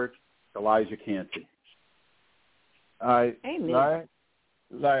Pittsburgh, Kalijah Cansey. Larry,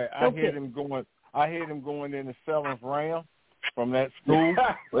 I had him going. I had him going in the 7th round from that school.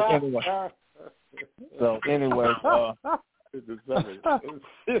 But anyway. All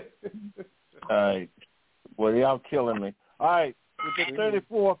right. Well, y'all killing me. All right. With the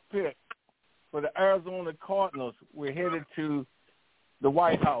 34th pick for the Arizona Cardinals, we're headed to the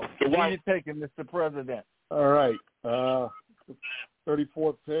White House. Who are you taking, Mr. President? All right.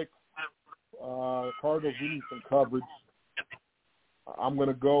 34th pick. Cardinals, we need some coverage. I'm going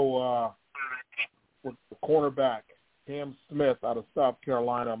to go with the cornerback, Cam Smith out of South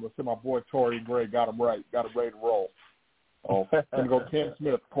Carolina. I'm going to say my boy Torrey Gray got him right. Got him ready to roll. Oh, I'm going to go Cam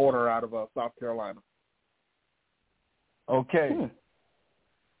Smith, corner out of South Carolina. Okay.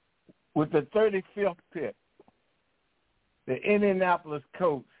 With the 35th pick, the Indianapolis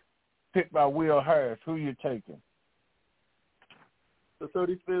Colts picked by Will Harris. Who you taking? the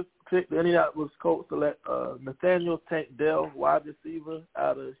 35th pick, the Indianapolis Colts select Nathaniel Tank Dell, wide receiver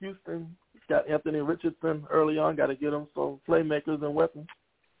out of Houston. Got Anthony Richardson early on. Got to get him some playmakers and weapons.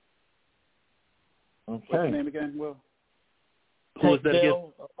 Okay. What's his name again, Will? Who was that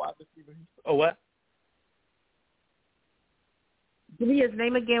again? Wide receiver. Oh, what? Give me his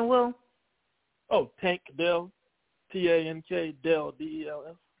name again, Will. Oh, Tank Dell, T-A-N-K, Dell,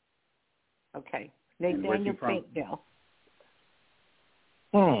 D-E-L-F. Okay. Nathaniel Tank Dell.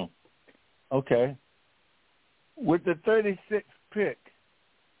 Okay. With the 36th pick,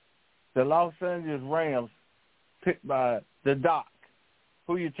 the Los Angeles Rams picked by the Doc.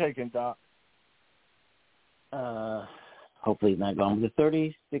 Who you taking, Doc? Hopefully he's not gone. With the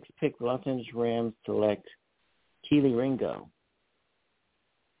 36th pick, the Los Angeles Rams select Keely Ringo.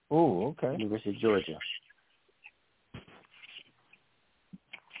 Oh, okay. University of Georgia.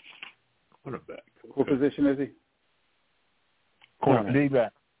 Quarterback. What position is he? Corner.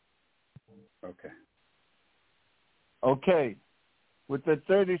 D-back. Okay. Okay. With the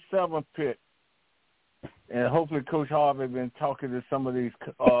 37th pick, and hopefully Coach Harvey been talking to some of these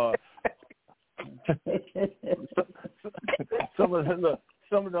some of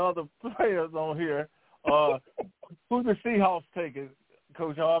the other players on here. Who the Seahawks taking,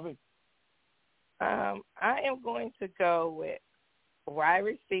 Coach Harvey? I am going to go with wide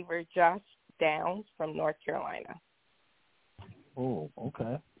receiver Josh Downs from North Carolina. Oh,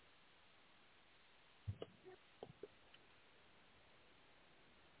 okay.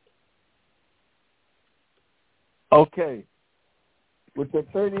 Okay. With the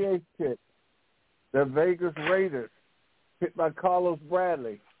 38th pick, the Vegas Raiders picked by Carlos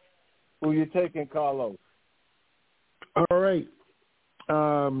Bradley. Who you taking, Carlos? All right.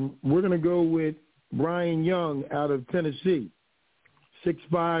 We're going to go with Brian Young out of Tennessee.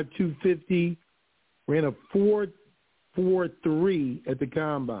 6'5", 250, ran a 4.43 at the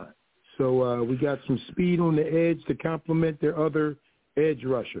combine. So we got some speed on the edge to complement their other edge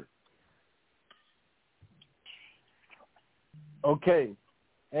rusher. Okay.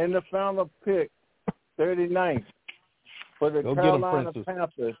 And the final pick, 39th, for the Carolina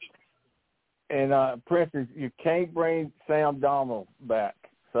Panthers. And, Princess, you can't bring Sam Darnold back.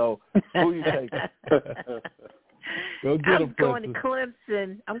 So who you taking? Go get I'm going to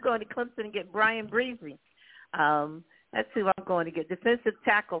Clemson. I'm going to Clemson and get Brian Breezy. That's who I'm going to get. Defensive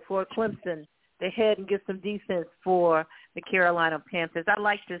tackle for Clemson. They head and get some defense for the Carolina Panthers. I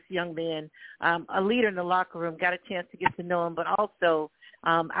like this young man, a leader in the locker room. Got a chance to get to know him, but also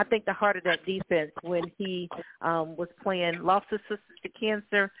I think the heart of that defense when he was playing, lost his sister to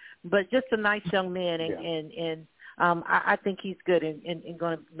cancer, but just a nice young man, and I think he's good and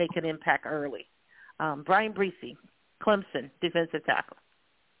going to make an impact early. Brian Breezy, Clemson, defensive tackle.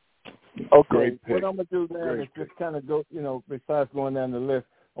 Okay, what I'm going to do now is just kind of go, besides going down the list,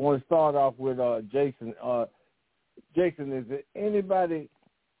 I want to start off with Jason. Jason, is there anybody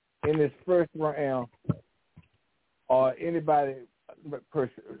in this first round or anybody per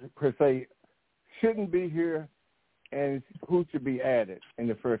se shouldn't be here, and who should be added in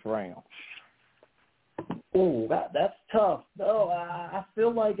the first round? Oh, that's tough. No, I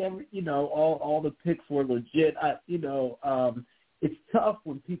feel like all the picks were legit. It's tough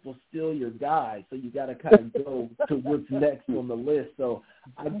when people steal your guy, so you got to kind of go to what's next on the list. So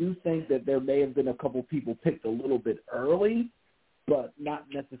I do think that there may have been a couple people picked a little bit early, but not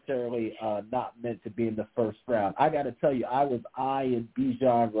necessarily not meant to be in the first round. I got to tell you, I was eyeing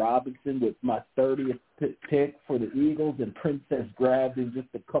Bijan Robinson with my 30th pick for the Eagles, and Princess grabbed him just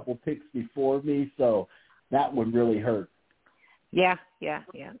a couple picks before me, so that one really hurt. Yeah.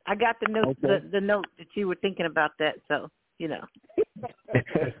 I got the note, the note that you were thinking about that, so. All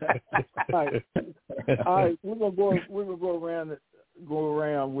right. We're gonna go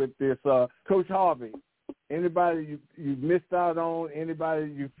around with this. Coach Harvey, anybody you missed out on?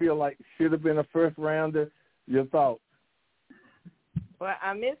 Anybody you feel like should have been a first rounder? Your thoughts? Well,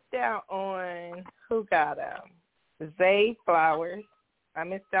 I missed out on who got Zay Flowers. I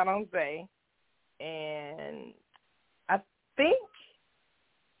missed out on Zay, and I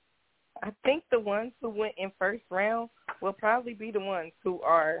think the ones who went in first round will probably be the ones who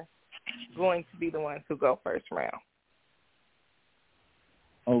are going to be the ones who go first round.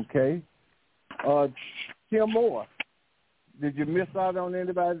 Okay. Tim Moore, did you miss out on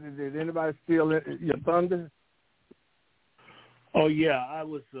anybody? Did anybody steal your thunder? Oh yeah, I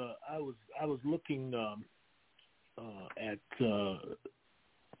was looking at the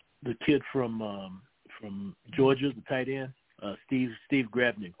kid from Georgia, the tight end. Steve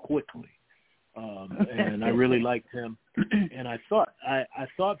grabbed him quickly. and I really liked him. And I thought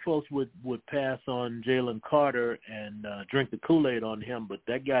folks would pass on Jalen Carter and drink the Kool-Aid on him, but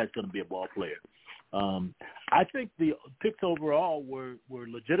that guy's going to be a ball player. I think the picks overall were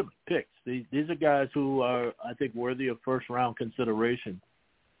legitimate picks. These are guys who are, I think, worthy of first-round consideration.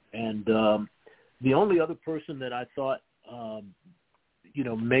 And the only other person that I thought,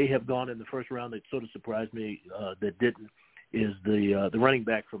 may have gone in the first round that sort of surprised me that didn't is the running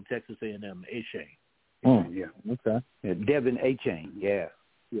back from Texas A&M, A-Chain. Oh, yeah. Okay. Yeah, Devin A-Chain, yeah.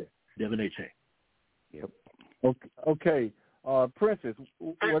 Yeah, Devin A-Chain. Yep. Okay. Princess,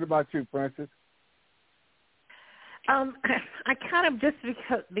 what about you, Princess? I kind of just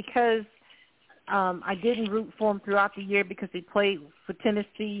because I didn't root for him throughout the year because he played for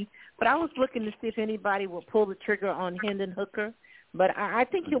Tennessee, but I was looking to see if anybody will pull the trigger on Hendon Hooker. But I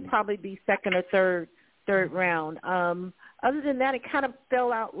think he'll probably be second or third round. Other than that, it kind of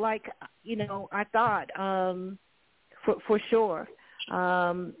fell out like, I thought for sure.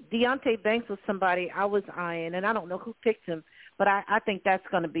 Deonte Banks was somebody I was eyeing, and I don't know who picked him, but I think that's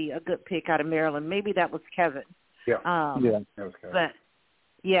going to be a good pick out of Maryland. Maybe that was Kevin. Yeah, that was Kevin.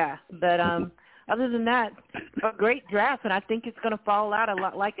 But other than that, a great draft, and I think it's going to fall out a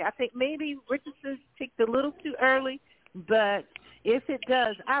lot like it. I think maybe Richardson picked a little too early, but if it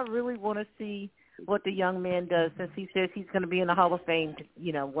does, I really want to see what the young man does since he says he's going to be in the Hall of Fame,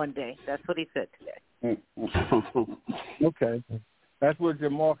 one day. That's what he said today. Okay. That's what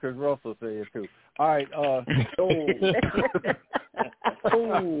Jamarcus Russell said, too. All right.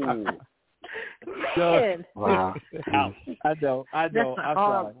 Wow. I know. I'm sorry.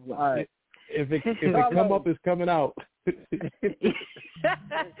 All right. If it come up, it's coming out. If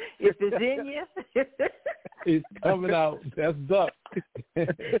it's in you, it's coming out. That's duck.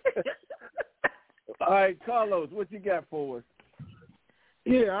 All right, Carlos, what you got for us?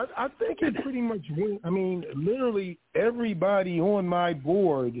 Yeah, I think it pretty much went. I mean, literally everybody on my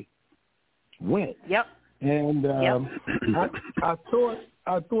board went. Yep. And I thought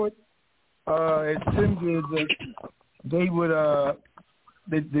as Tim did that they would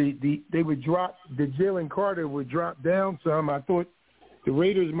they would drop, the Jalen Carter would drop down some. I thought the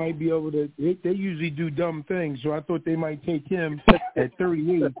Raiders might be able to. They usually do dumb things, so I thought they might take him at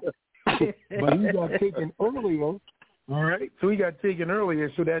 38. But he got taken earlier. All right, so he got taken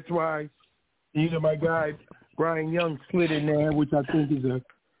earlier, so that's why my guy Brian Young slid in there, which I think is an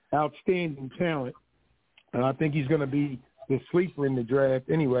outstanding talent. And I think he's going to be the sleeper in the draft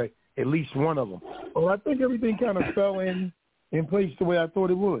anyway, at least one of them. Well, I think everything kind of fell in place the way I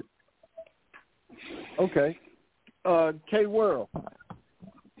thought it would. Okay. K-World.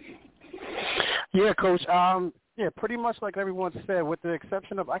 Yeah, Coach. Pretty much like everyone said, with the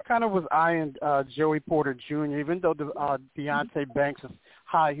exception of I kind of was eyeing Joey Porter Jr., even though Deonte Banks is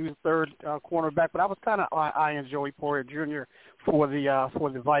high. He was third cornerback, but I was kind of eyeing Joey Porter Jr. for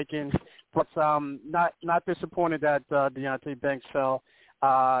the Vikings. But not disappointed that Deonte Banks fell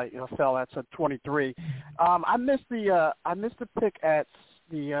at 23. I missed the pick at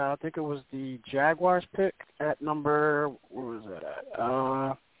the I think it was the Jaguars pick at number, where was that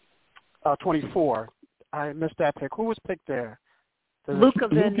at? 24. I missed that pick. Who was picked there? Lucas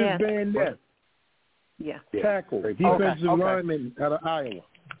Van Ness. Yeah. Tackle. Defensive lineman out of Iowa.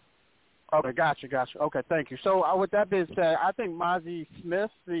 Okay, gotcha. Okay, thank you. So with that being said, I think Mozzie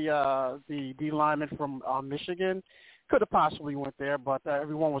Smith, the D lineman from Michigan, could have possibly went there, but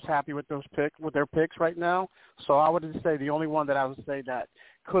everyone was happy with their picks right now. So I would say the only one that I would say that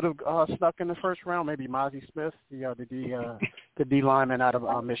could have snuck in the first round, maybe Mozzie Smith, the D lineman out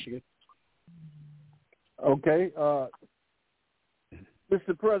of Michigan. Okay.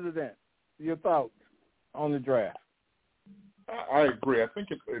 Mr. President, your thoughts on the draft? I agree. I think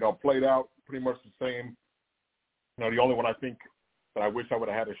it played out pretty much the same. The only one I think that I wish I would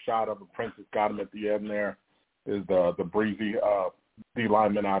have had a shot of, Princess got him at the end there, is the breezy D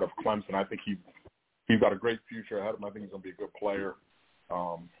lineman out of Clemson. I think he's got a great future ahead of him. I think he's going to be a good player.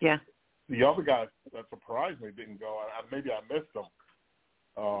 Yeah. The other guy that surprised me didn't go. Maybe I missed him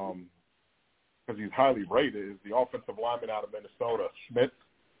because he's highly rated. Is the offensive lineman out of Minnesota, Schmitz.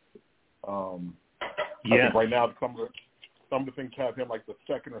 I think right now some of the things have him like the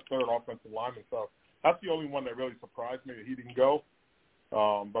second or third offensive lineman. So that's the only one that really surprised me that he didn't go.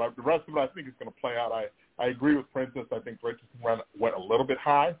 But the rest of it, I think, is going to play out. I agree with Princess. I think Richardson went a little bit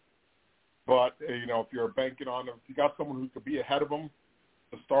high. But, if you're banking on him, if you got someone who could be ahead of him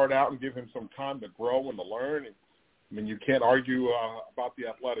to start out and give him some time to grow and to learn, you can't argue about the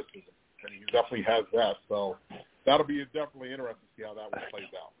athleticism. And he definitely has that. So that'll be definitely interesting to see how that one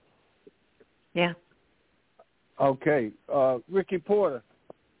plays out. Yeah. Okay. Ricky Porter.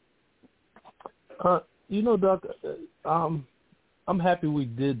 Doc, I'm happy we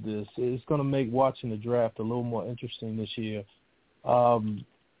did this. It's going to make watching the draft a little more interesting this year.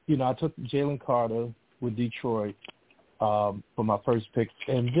 I took Jalen Carter with Detroit for my first pick.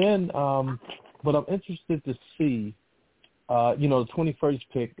 And then, but I'm interested to see, the 21st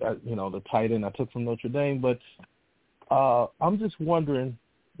pick, the tight end I took from Notre Dame. But I'm just wondering,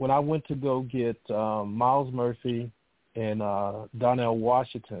 when I went to go get Miles Murphy and Donnell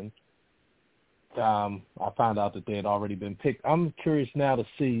Washington, I found out that they had already been picked. I'm curious now to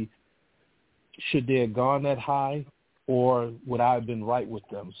see, should they have gone that high, or would I have been right with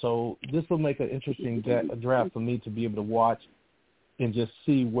them? So this will make an interesting draft for me to be able to watch and just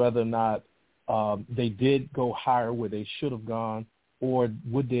see whether or not they did go higher where they should have gone, or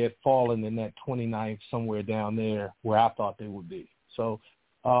would they have fallen in that 29th somewhere down there where I thought they would be. So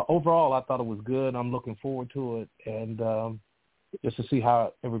overall, I thought it was good. I'm looking forward to it, and just to see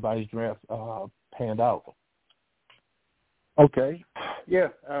how everybody's draft panned out. Okay. Yeah.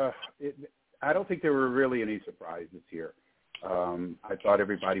 I don't think there were really any surprises here. I thought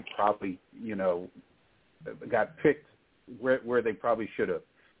everybody probably, got picked where they probably should have.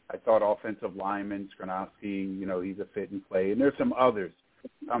 I thought offensive lineman, Skrzynkowski, he's a fit and play, and there's some others.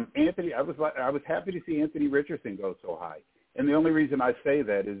 Anthony, I was happy to see Anthony Richardson go so high. And the only reason I say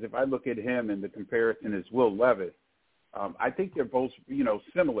that is if I look at him and the comparison is Will Levis, I think they're both,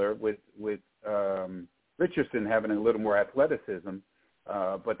 similar with Richardson having a little more athleticism,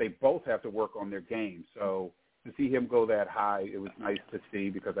 but they both have to work on their game. So to see him go that high, it was nice to see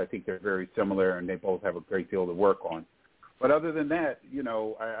because I think they're very similar and they both have a great deal to work on. But other than that,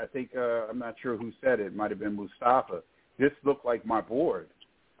 I think I'm not sure who said it. It might have been Mustafa. This looked like my board.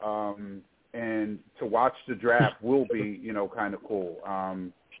 And to watch the draft will be, kind of cool.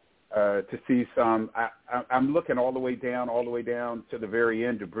 To see some, I'm looking all the way down to the very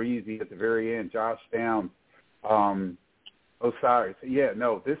end, DeBreezy at the very end, Josh Downs. Sorry. Yeah,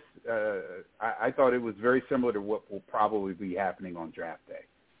 no, this, I thought it was very similar to what will probably be happening on draft day.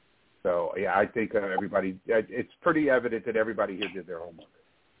 So, yeah, I think everybody, it's pretty evident that everybody here did their homework.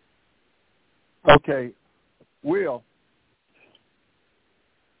 Okay. Will.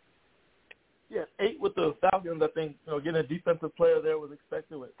 Yeah, 8 with the Falcons. I think getting a defensive player there was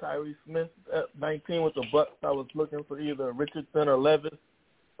expected with Tyree Smith at 19 with the Bucks. I was looking for either Richardson or Levis.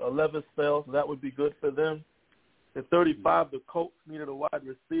 Levis fell, so that would be good for them. At 35, the Colts needed a wide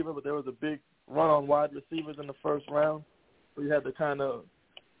receiver, but there was a big run on wide receivers in the first round, so you had to kind of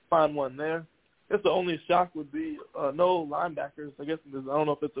find one there. I guess the only shock would be no linebackers. I guess I don't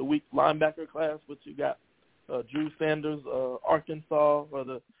know if it's a weak linebacker class, but you got Drew Sanders, Arkansas, or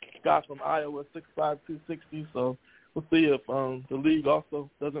the guy from Iowa, 6'5", 260. So we'll see if the league also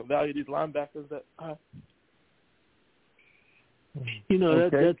doesn't value these linebackers that high.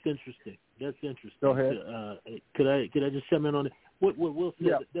 That's interesting. That's interesting. Go ahead. Could I just chime in on it? What Will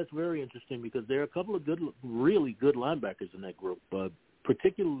said, that's very interesting because there are a couple of really good linebackers in that group.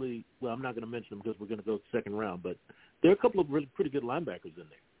 Particularly, well, I'm not going to mention them because we're going to go second round, but there are a couple of really pretty good linebackers in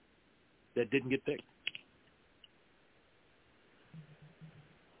there that didn't get picked.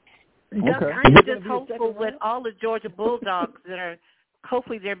 Doug, I'm just hopeful with all the Georgia Bulldogs that are,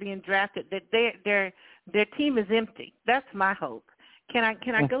 hopefully they're being drafted, that their team is empty. That's my hope. Can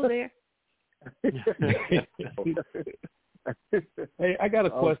I go there? Hey, I got a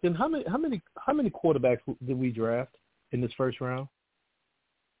question. How many quarterbacks did we draft in this first round?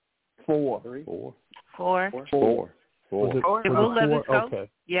 4. Four. Was it 4? Okay.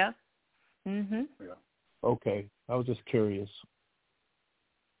 Yeah. Mhm. Okay. I was just curious.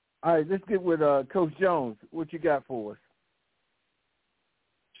 All right, let's get with Coach Jones. What you got for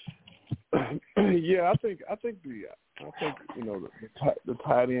us? Yeah, I think the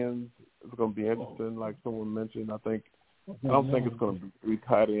tight ends is going to be interesting. Like someone mentioned, I don't think it's going to be 3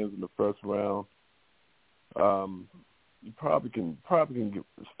 tight ends in the first round. You probably can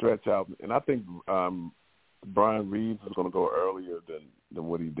stretch out, and I think Brian Reeves is going to go earlier than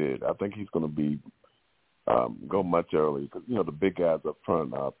what he did. I think he's going to be go much earlier because the big guys up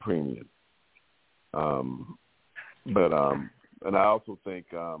front are premium. But and I also think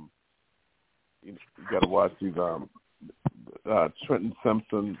you got to watch these Trenton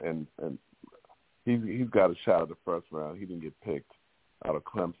Simpson and he's got a shot at the first round. He didn't get picked out of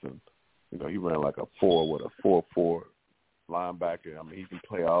Clemson. He ran like a 4 with a 4.4 linebacker. I mean, he can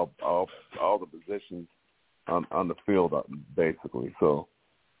play all the positions on the field basically. So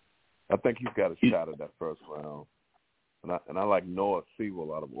I think he's got a shot at that first round. And I like Noah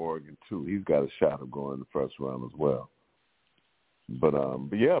Sewell out of Oregon too. He's got a shot of going in the first round as well. But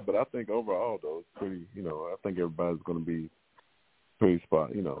I think overall though it's pretty. I think everybody's going to be pretty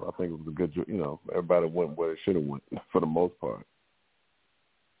spot. You know, I think it was a good. You know, everybody went where it should have went for the most part.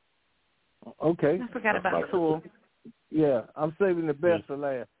 Okay. I forgot about Tool. Yeah, I'm saving the best for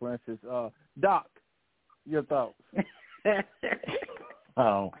last, Francis. Doc, your thoughts?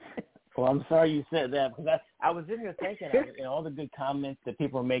 Oh, well, I'm sorry you said that because I was in here thinking all the good comments that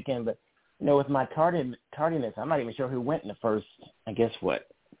people are making, but with my tardiness, I'm not even sure who went in the first. I guess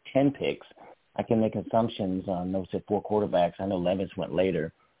 10 picks. I can make assumptions on those 4 quarterbacks. I know Levis went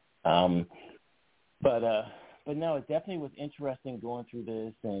later, but no, it definitely was interesting going through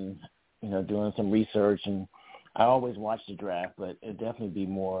this and doing some research. And I always watch the draft, but it'd definitely be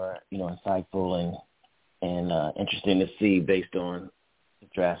more insightful and interesting to see based on the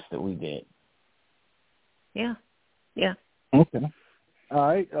drafts that we did. Yeah. Okay. All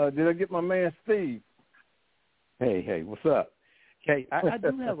right. Did I get my man Steve? Hey, what's up? Okay, I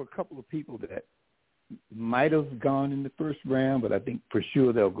do have a couple of people that might have gone in the first round, but I think for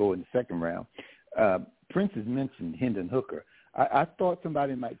sure they'll go in the second round. Prince has mentioned Hendon Hooker. I thought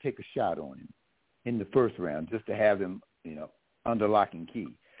somebody might take a shot on him in the first round just to have him, under lock and key.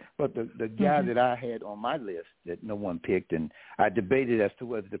 But the guy that I had on my list that no one picked, and I debated as to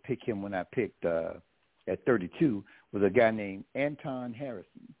whether to pick him when I picked at 32, was a guy named Anton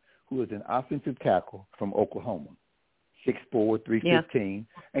Harrison, who is an offensive tackle from Oklahoma, 6'4", 315,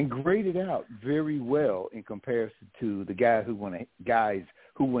 and graded out very well in comparison to the guys who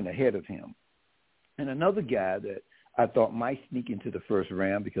went ahead of him. And another guy that I thought might sneak into the first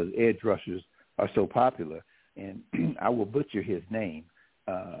round because edge rushers are so popular, and I will butcher his name,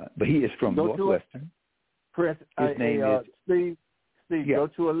 but he is from Northwestern. Chris, his name is Steve. Yeah. Go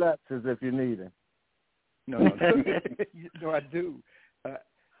to Alexis if you need him. No, I do.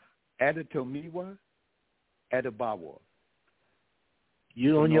 Adetomiwa Adebawa.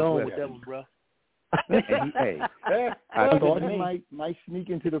 You on your own with that one, bro. I thought he might sneak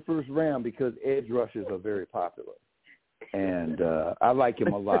into the first round because edge rushers are very popular, and I like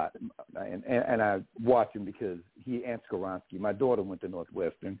him a lot. And I watch him because he and Skoronski. My daughter went to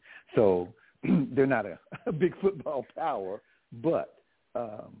Northwestern, so they're not a big football power, but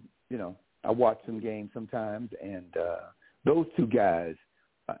I watch some games sometimes, and those two guys,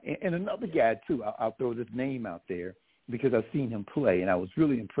 and another guy too. I'll throw this name out there because I've seen him play, and I was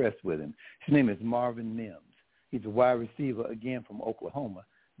really impressed with him. His name is Marvin Mims. He's a wide receiver, again, from Oklahoma.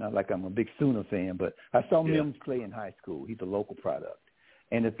 Not like I'm a big Sooner fan, but I saw Mims play in high school. He's a local product.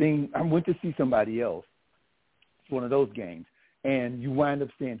 And the thing, I went to see somebody else. It's one of those games, and you wind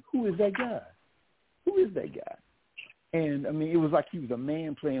up saying, who is that guy? Who is that guy? And, I mean, it was like he was a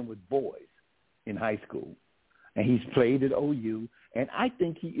man playing with boys in high school. And he's played at OU, and I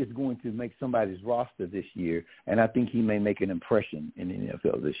think he is going to make somebody's roster this year, and I think he may make an impression in the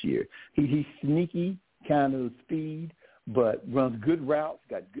NFL this year. He's sneaky, kind of speed, but runs good routes,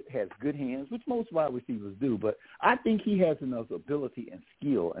 has good hands, which most wide receivers do. But I think he has enough ability and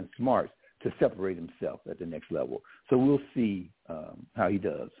skill and smarts to separate himself at the next level. So we'll see how he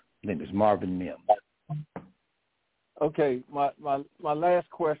does. His name is Marvin Mims. Okay, my last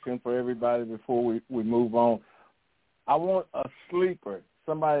question for everybody before we move on. I want a sleeper,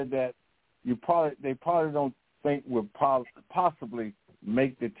 somebody that they probably don't think will possibly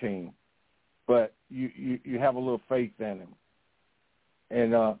make the team, but you have a little faith in him.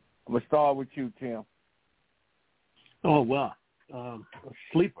 And I'm going to start with you, Tim. Oh, wow. A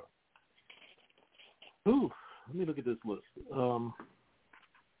sleeper. Ooh, let me look at this list.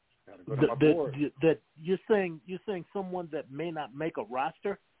 That you're saying someone that may not make a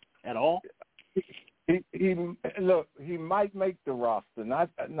roster at all? He might make the roster.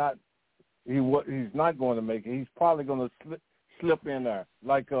 He's not going to make it. He's probably going to slip in there.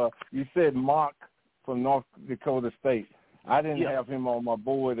 Like you said, Mark from North Dakota State. I didn't have him on my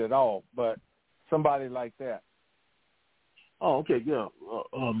board at all, but somebody like that. Oh, okay, yeah.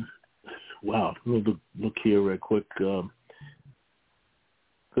 Wow. Let me look here real quick. Because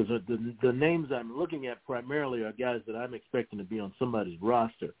the names I'm looking at primarily are guys that I'm expecting to be on somebody's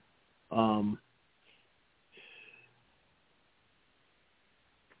roster.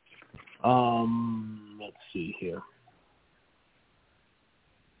 Let's see here.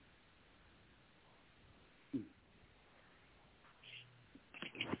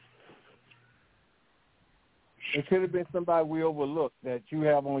 It could have been somebody we overlooked that you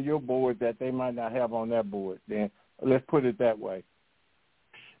have on your board that they might not have on their board. Then let's put it that way.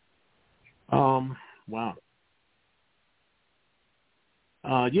 Wow.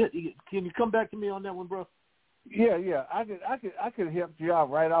 Yeah, can you come back to me on that one, bro? Yeah. I could help you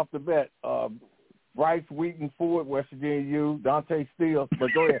out right off the bat. Bryce Wheaton Ford, West Virginia U, Dante Steele. But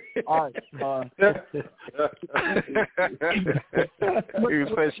go ahead. All right. He was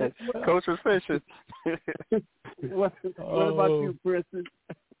fishing. Coach was fishing. What about you, Preston?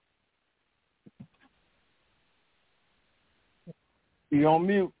 You on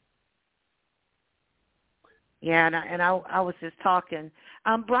mute? Yeah, and I was just talking.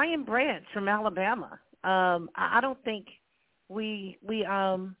 Brian Branch from Alabama. I don't think we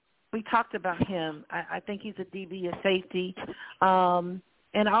talked about him. I think he's a DB, a safety, and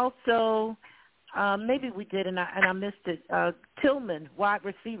also maybe we did, and I missed it. Tillman, wide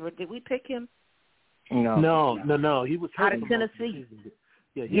receiver. Did we pick him? No. He was hurt out of Tennessee.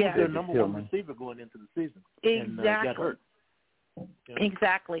 Yeah, he was their number one receiver going into the season. Exactly. And, got hurt. Yeah.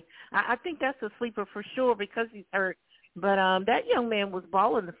 Exactly. I think that's a sleeper for sure because he's hurt. But that young man was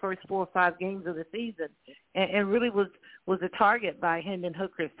balling the first 4 or 5 games of the season, and really was a target by Hendon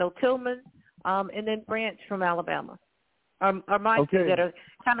Hooker. So Tillman, and then Branch from Alabama are my two that are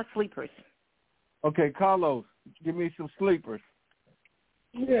kind of sleepers. Okay, Carlos, give me some sleepers.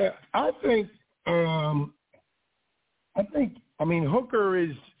 Yeah, I think Hooker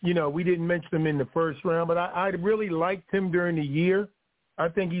is, we didn't mention him in the first round, but I really liked him during the year. I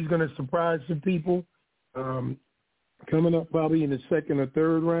think he's going to surprise some people coming up probably in the second or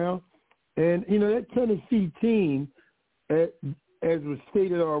third round. And, that Tennessee team, as was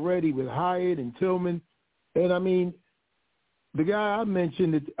stated already with Hyatt and Tillman, and, the guy I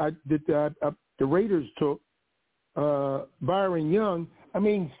mentioned that the Raiders took, Byron Young,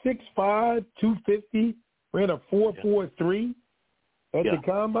 6'5", 250, ran a 4.43 at the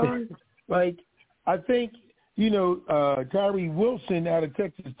combine. I think, Tyree Wilson out of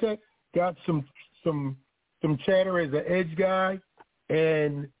Texas Tech got some chatter as an edge guy,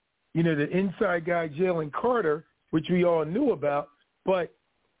 and, the inside guy, Jalen Carter, which we all knew about. But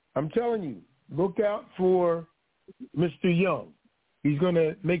I'm telling you, look out for Mr. Young. He's going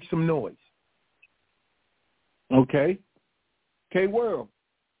to make some noise. Okay. K-World.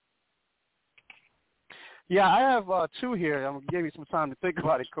 Yeah, I have 2 here. I'm going to give you some time to think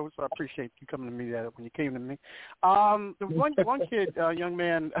about it, Coach, so I appreciate you coming to me when you came to me. The one kid, young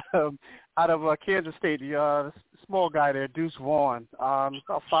man out of Kansas State, the small guy there, Deuce Vaughn,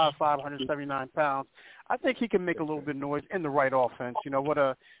 about 5'5", 179 pounds. I think he can make a little bit of noise in the right offense. What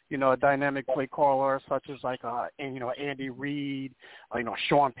a dynamic play caller such as Andy Reid,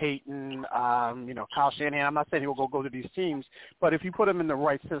 Sean Payton, Kyle Shanahan. I'm not saying he'll go to these teams, but if you put him in the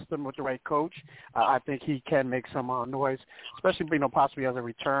right system with the right coach, I think he can make some noise, especially possibly as a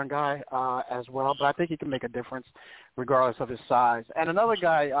return guy as well. But I think he can make a difference regardless of his size. And another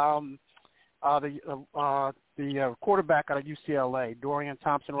guy, the quarterback out of UCLA, Dorian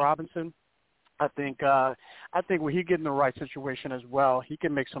Thompson-Robinson. I think when he get in the right situation as well, he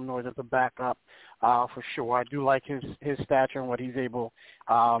can make some noise as a backup for sure. I do like his stature and what he's able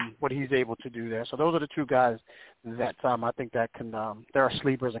to do there. So those are the 2 guys that I think that can there are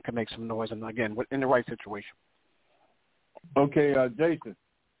sleepers and can make some noise, and again in the right situation. Okay, Jason.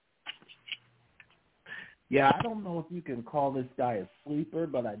 Yeah, I don't know if you can call this guy a sleeper,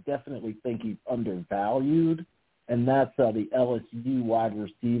 but I definitely think he's undervalued. And that's the LSU wide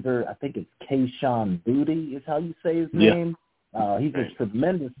receiver. I think it's Kayshon Boutte is how you say his name. He's a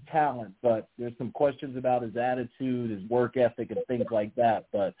tremendous talent, but there's some questions about his attitude, his work ethic, and things like that.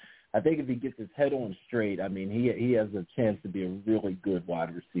 But I think if he gets his head on straight, he has a chance to be a really good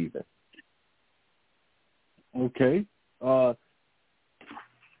wide receiver. Okay. Mr.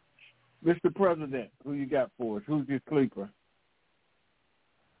 President, who you got for us? Who's your sleeper?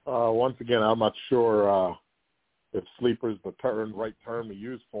 Once again, I'm not sure if sleeper is the right term to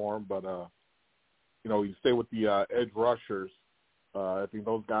use for him, but you stay with the edge rushers. I think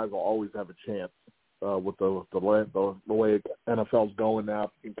those guys will always have a chance with the way NFL's going now.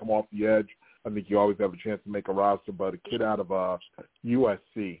 If you can come off the edge, I think you always have a chance to make a roster. But a kid out of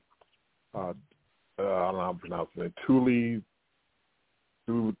USC, I don't know how I'm pronouncing it, Tuli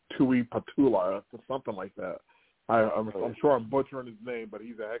Patula, something like that. I'm sure I'm butchering his name, but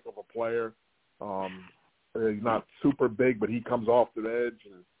he's a heck of a player. He's not super big, but he comes off the edge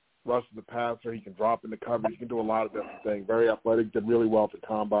and rushes the passer. He can drop in the coverage. He can do a lot of different things. Very athletic, did really well at the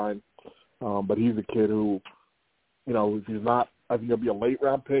combine. But he's a kid who, if he's not, I think he'll be a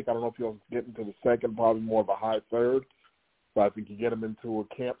late-round pick. I don't know if he'll get into the second, probably more of a high third. But I think you get him into a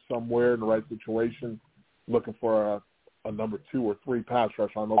camp somewhere in the right situation, looking for a number 2 or 3 pass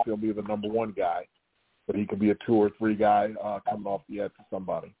rusher. I don't know if he'll be the number 1 guy, but he could be a 2 or 3 guy coming off the edge for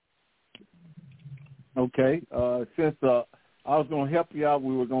somebody. Okay. Since I was going to help you out,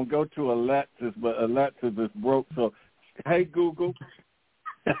 we were going to go to Alexis, but Alexis is broke. So, hey, Google,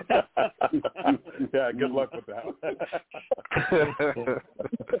 Yeah, good luck with that.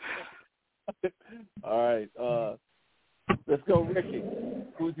 All right. Let's go, Ricky.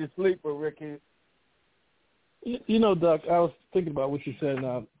 Who's your sleeper, Ricky? You know, Doc, I was thinking about what you said,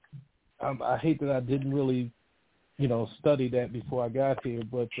 and I hate that I didn't really, study that before I got here,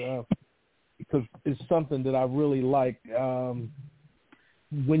 but because it's something that I really like.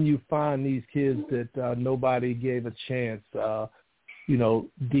 When you find these kids that nobody gave a chance,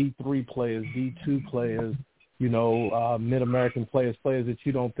 D3 players, D2 players, Mid-American players that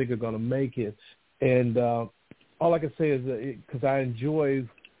you don't think are going to make it. And all I can say is because I enjoy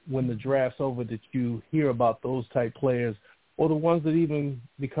when the draft's over that you hear about those type players or the ones that even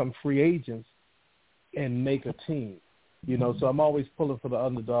become free agents and make a team. So I'm always pulling for the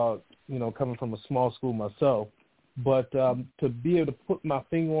underdog, coming from a small school myself. But to be able to put my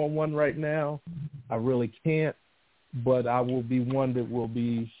finger on one right now, I really can't. But I will be one that will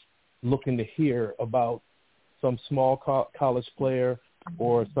be looking to hear about some small college player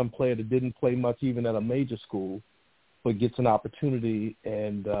or some player that didn't play much even at a major school, but gets an opportunity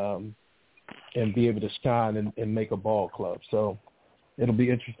and be able to shine and make a ball club. So it'll be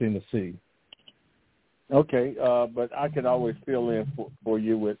interesting to see. Okay, but I could always fill in for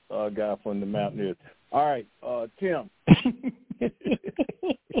you with a guy from the Mountaineers. All right, Tim.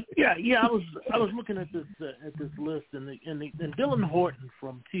 Yeah. I was looking at this list, and Dylan Horton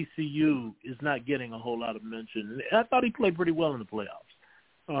from TCU is not getting a whole lot of mention. I thought he played pretty well in the playoffs.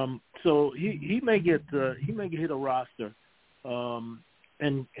 So he may get hit a roster,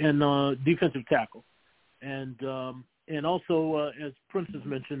 and defensive tackle, and also as Prince has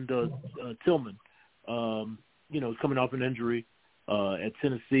mentioned, Tillman, is coming off an injury at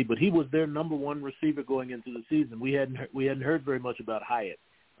Tennessee, but he was their number one receiver going into the season. We hadn't heard very much about Hyatt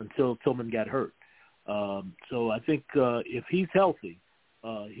until Tillman got hurt. So I think if he's healthy,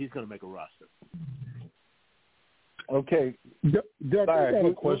 he's going to make a roster. Okay. Doug, I have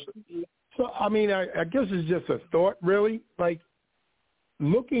a question. So, I guess it's just a thought, really. Like,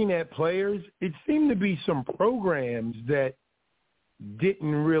 looking at players, it seemed to be some programs that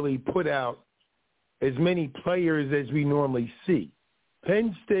didn't really put out as many players as we normally see.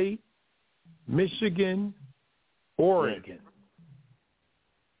 Penn State, Michigan, Oregon.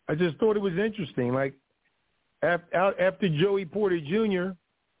 I just thought it was interesting. Like, after Joey Porter Jr.,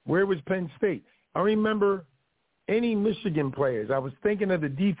 where was Penn State? I remember any Michigan players. I was thinking of the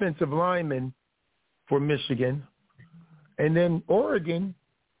defensive lineman for Michigan. And then Oregon,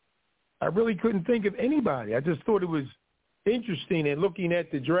 I really couldn't think of anybody. I just thought it was interesting in looking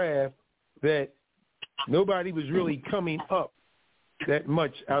at the draft that nobody was really coming up that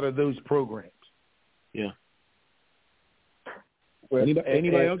much out of those programs. Yeah. Well,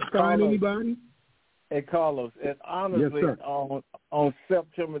 anybody else find anybody? Hey, Carlos, and honestly, yes, on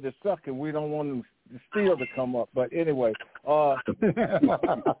September the 2nd, we don't want them still to come up. But anyway, well,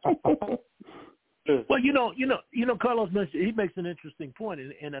 Carlos mentioned, he makes an interesting point,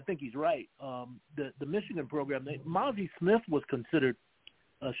 and I think he's right. The Michigan program, Mozzie Smith was considered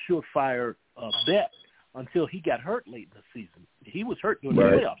a surefire bet until he got hurt late in the season. He was hurt during the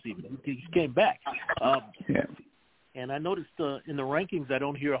playoffs even. He came back. And I noticed in the rankings I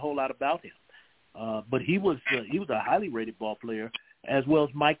don't hear a whole lot about him. But he was a highly rated ball player, as well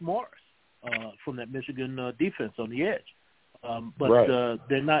as Mike Morris from that Michigan defense on the edge. But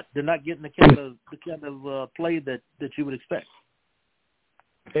they're not getting the kind of play that you would expect.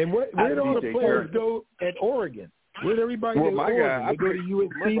 And where did all the players go at Oregon? Where did everybody go? My Oregon? guy, they go to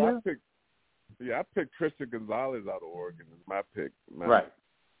USC. I picked Christian Gonzalez out of Oregon as my pick. Right.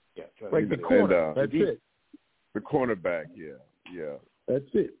 Yeah. Like the corner. That's it. The cornerback. Yeah.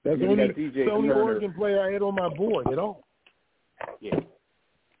 That's it. That's the only Oregon player I had on my board at all. Yeah.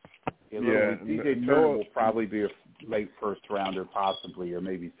 DJ Turner will probably be a late first rounder, possibly, or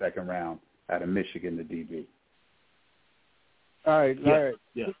maybe second round out of Michigan, the DB. All right, Larry.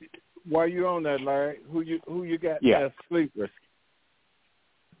 Yeah. While you're on that, Larry, who you got as sleepers?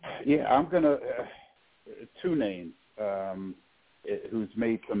 Yeah, I'm gonna two names who's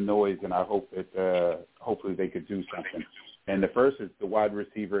made some noise, and I hope that hopefully they could do something. And the first is the wide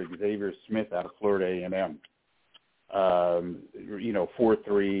receiver Xavier Smith out of Florida A&M.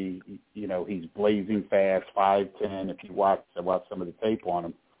 4.3. He's blazing fast, 5'10". If you watch some of the tape on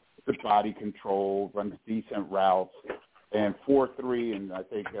him, good body control, runs decent routes, and 4.3. And I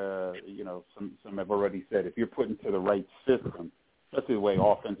think some have already said if you're put into the right system, especially the way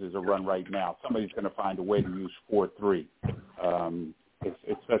offenses are run right now, somebody's going to find a way to use 4.3.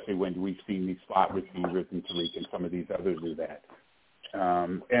 Especially when we've seen these slot receivers and Tariq and some of these others do that.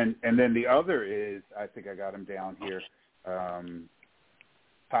 And then the other is, I think I got him down here,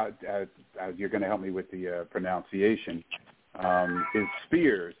 you're going to help me with the pronunciation, is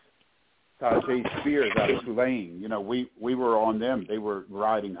Spears. Tajay Spears out of Tulane. You know, we were on them. They were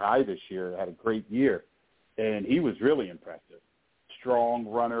riding high this year, had a great year, and he was really impressive. Strong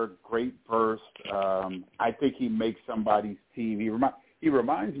runner, great burst. I think he makes somebody's team. He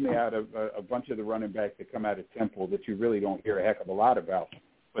reminds me out of a bunch of the running backs that come out of Temple that you really don't hear a heck of a lot about,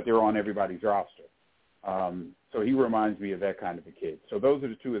 but they're on everybody's roster. So he reminds me of that kind of a kid. So those are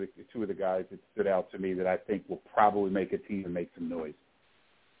the two of the guys that stood out to me that I think will probably make a team and make some noise.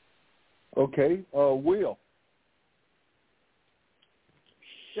 Okay, Will.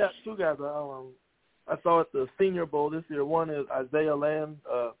 Yeah, two guys I saw at the Senior Bowl this year. One is Isaiah Lamb,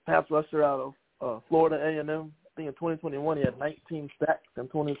 pass rusher out of Florida A&M. I think in 2021 he had 19 sacks and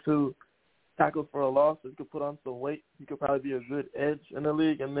 22 tackles for a loss. So he could put on some weight. He could probably be a good edge in the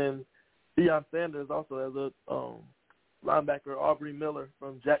league. And then Deion Sanders also has a linebacker, Aubrey Miller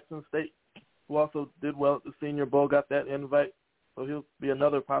from Jackson State, who also did well at the Senior Bowl, got that invite. So he'll be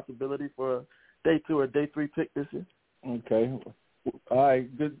another possibility for a day 2 or day 3 pick this year. Okay. All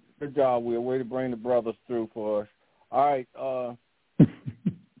right. Good job, Will. Way to bring the brothers through for us. All right. All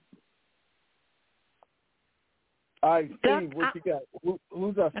right, Steve, what you got?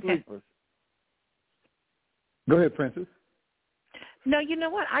 Who's our sleepers? Go ahead, Princess. No, you know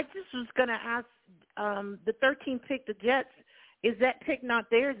what? I just was going to ask the 13th pick, the Jets, is that pick not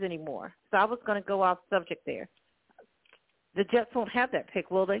theirs anymore? So I was going to go off subject there. The Jets won't have that pick,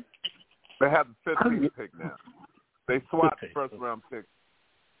 will they? They have the 15th pick now. They swapped the first-round pick.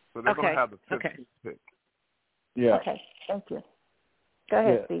 So they're going to have the 15th pick. Yeah. Okay, thank you. Go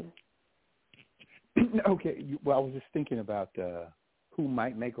ahead, Steve. Okay, well, I was just thinking about who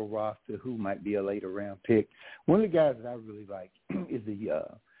might make a roster, who might be a later-round pick. One of the guys that I really like is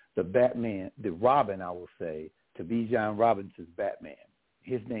the Batman, the Robin, I will say, to Bijan Robinson's Batman.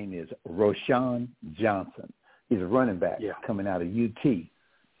 His name is Roschon Johnson. He's a running back coming out of UT. He's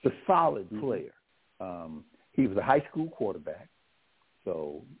a solid player. He was a high school quarterback,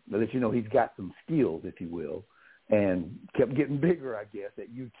 so to let you know he's got some skills, if you will, and kept getting bigger, I guess, at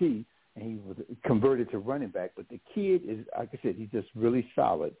UT, and he was converted to running back. But the kid is, like I said, he's just really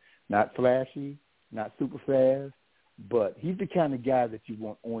solid, not flashy, not super fast, but he's the kind of guy that you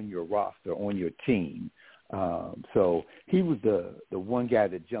want on your roster, on your team. So he was the one guy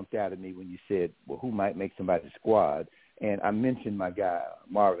that jumped out at me when you said, well, who might make somebody's squad? And I mentioned my guy,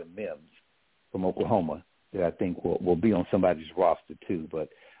 Marvin Mims from Oklahoma, that I think will be on somebody's roster too. But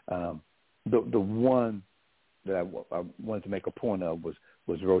the one that I wanted to make a point of was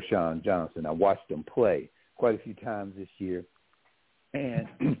Roschon Johnson. I watched him play quite a few times this year. And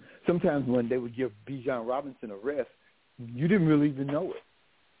sometimes when they would give Bijan Robinson a rest, you didn't really even know it.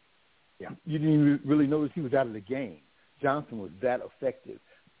 Yeah. You didn't even really notice he was out of the game. Johnson was that effective.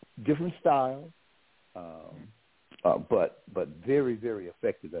 Different style, but very, very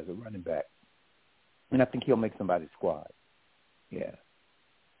effective as a running back. And I think he'll make somebody's squad. Yeah.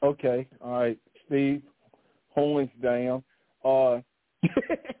 Okay. All right. Steve, Holland's down. Okay.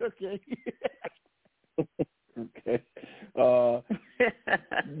 Okay.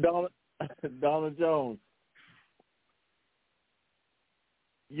 Donna Jones.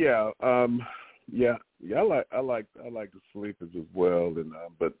 Yeah, I like the sleepers as well, and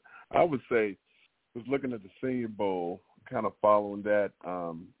but I would say, was looking at the Senior Bowl, kind of following that.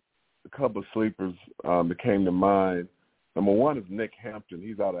 A couple of sleepers that came to mind. Number one is Nick Hampton.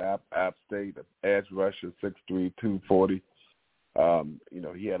 He's out of App State, edge rusher, 6'3", 240.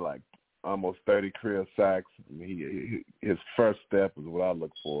 He had like almost 30 career sacks. His first step is what I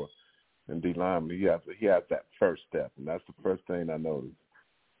look for in D lineman. He has that first step, and that's the first thing I noticed.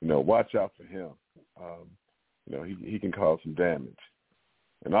 Watch out for him. He can cause some damage.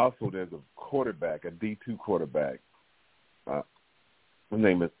 And also there's a quarterback, a D2 quarterback. His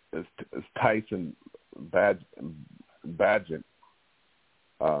name is Tyson Badgett.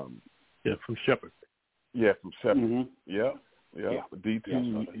 From Shepherd. Yeah, from Shepherd. Mm-hmm. Yeah. D2.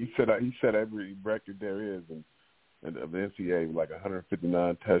 Yeah, he set every record there is in the NCAA, like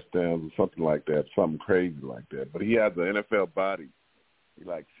 159 touchdowns or something like that, something crazy like that. But he has an NFL body. He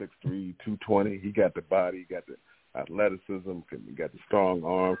like 6'3", 220. He got the body, he got the athleticism, he got the strong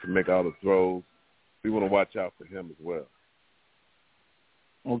arm to make all the throws. We want to watch out for him as well.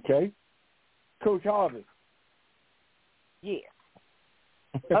 Okay. Coach Harvey. Yeah.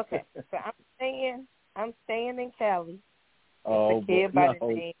 Okay. So I'm staying in Cali. It's a kid by the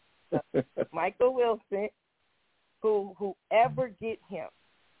name of Michael Wilson. Whoever get him,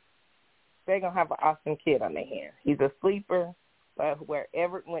 they're gonna have an awesome kid on their hands. He's a sleeper, but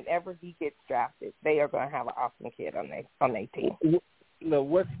whenever he gets drafted, they are gonna have an awesome kid on their team.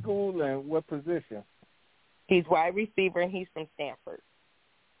 what school and what position? He's wide receiver, and he's from Stanford.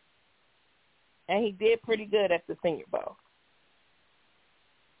 And he did pretty good at the Senior Bowl.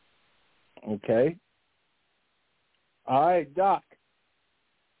 Okay. All right, Doc.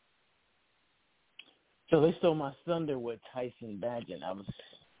 So they stole my thunder with Tyson Bagent.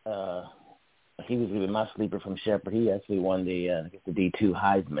 He was really my sleeper from Shepherd. He actually won the D2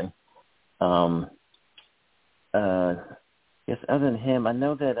 Heisman. Yes, other than him, I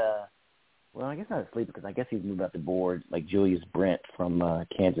know that. Well, I guess not a sleeper because I guess he's moved up the board, like Julius Brent from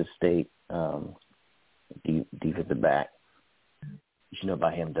Kansas State, defensive back. You should know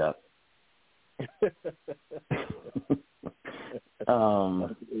about him, Duck.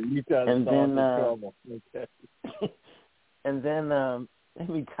 And then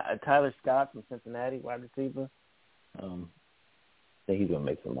maybe Tyler Scott from Cincinnati, wide receiver. I think he's gonna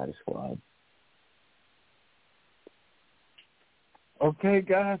make somebody's squad. Okay,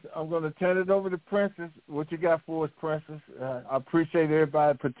 guys, I'm going to turn it over to Princess. What you got for us, Princess? I appreciate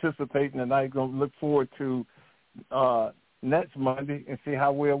everybody participating tonight. Going to look forward to next Monday and see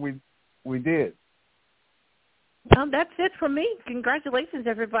how well we did. That's it for me. Congratulations,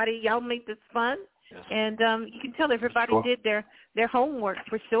 everybody. Y'all made this fun. Yes. And you can tell everybody did their homework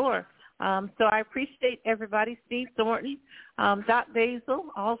for sure. So I appreciate everybody, Steve Thornton, Doc Basil,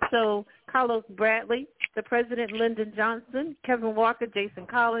 also Carlos Bradley, the President Lyndon Johnson, Kevin Walker, Jason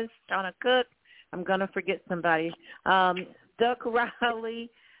Collins, Shauna Cook. I'm going to forget somebody. Doug Riley.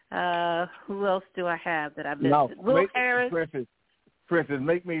 Who else do I have that I missed? No, Will Harris. Princess,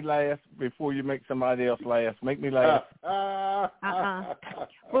 make me laugh before you make somebody else laugh. Make me laugh.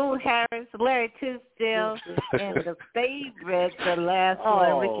 Will Harris, Larry Tisdale, and the favorite, the last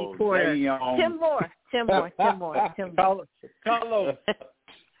one, Ricky Porter. Tim Moore. Carlos.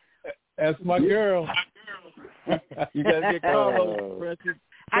 That's my girl. You got to get Carlos, Princess.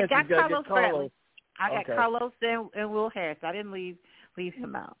 I got Carlos Bradley. I got Carlos and Will Harris. I didn't leave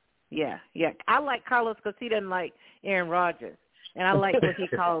him out. Yeah. I like Carlos because he doesn't like Aaron Rodgers. And I like what he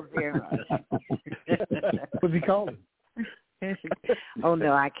calls Aaron Rodgers. What's he calling? Oh,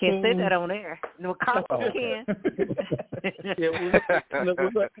 no, I can't say that on air. No, Carlos can.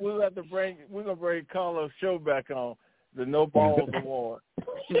 We'll have to bring Carlos' show back on, the No Balls Award.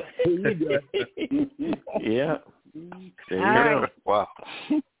 Yeah. All right. Wow.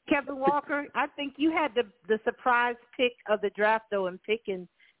 Kevin Walker, I think you had the surprise pick of the draft, though, in picking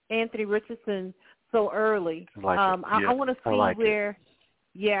Anthony Richardson so early. I want to see where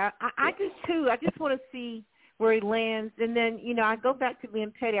 – yeah, I do too. I just want to see where he lands. And then, I go back to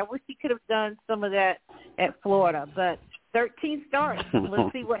being petty. I wish he could have done some of that at Florida. But 13 starts.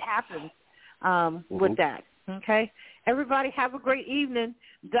 Let's see what happens with that. Okay? Everybody have a great evening.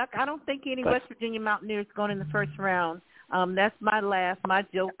 Duck, I don't think any West Virginia Mountaineers going in the first round. That's my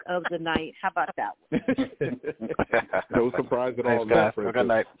joke of the night. How about that one? No surprise at all. Guys. Good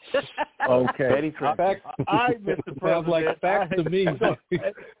night. Okay. Ready for facts? I, Mr. President. Sounds like facts to me.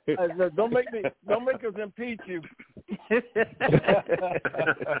 Don't make us impeach you.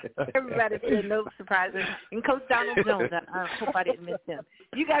 Everybody said no surprises. And Coach Donald Jones, I hope I didn't miss him.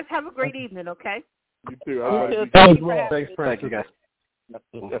 You guys have a great evening, okay? You too. Thanks, Thank you, guys.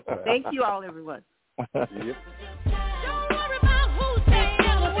 Thank you all, everyone. Yep.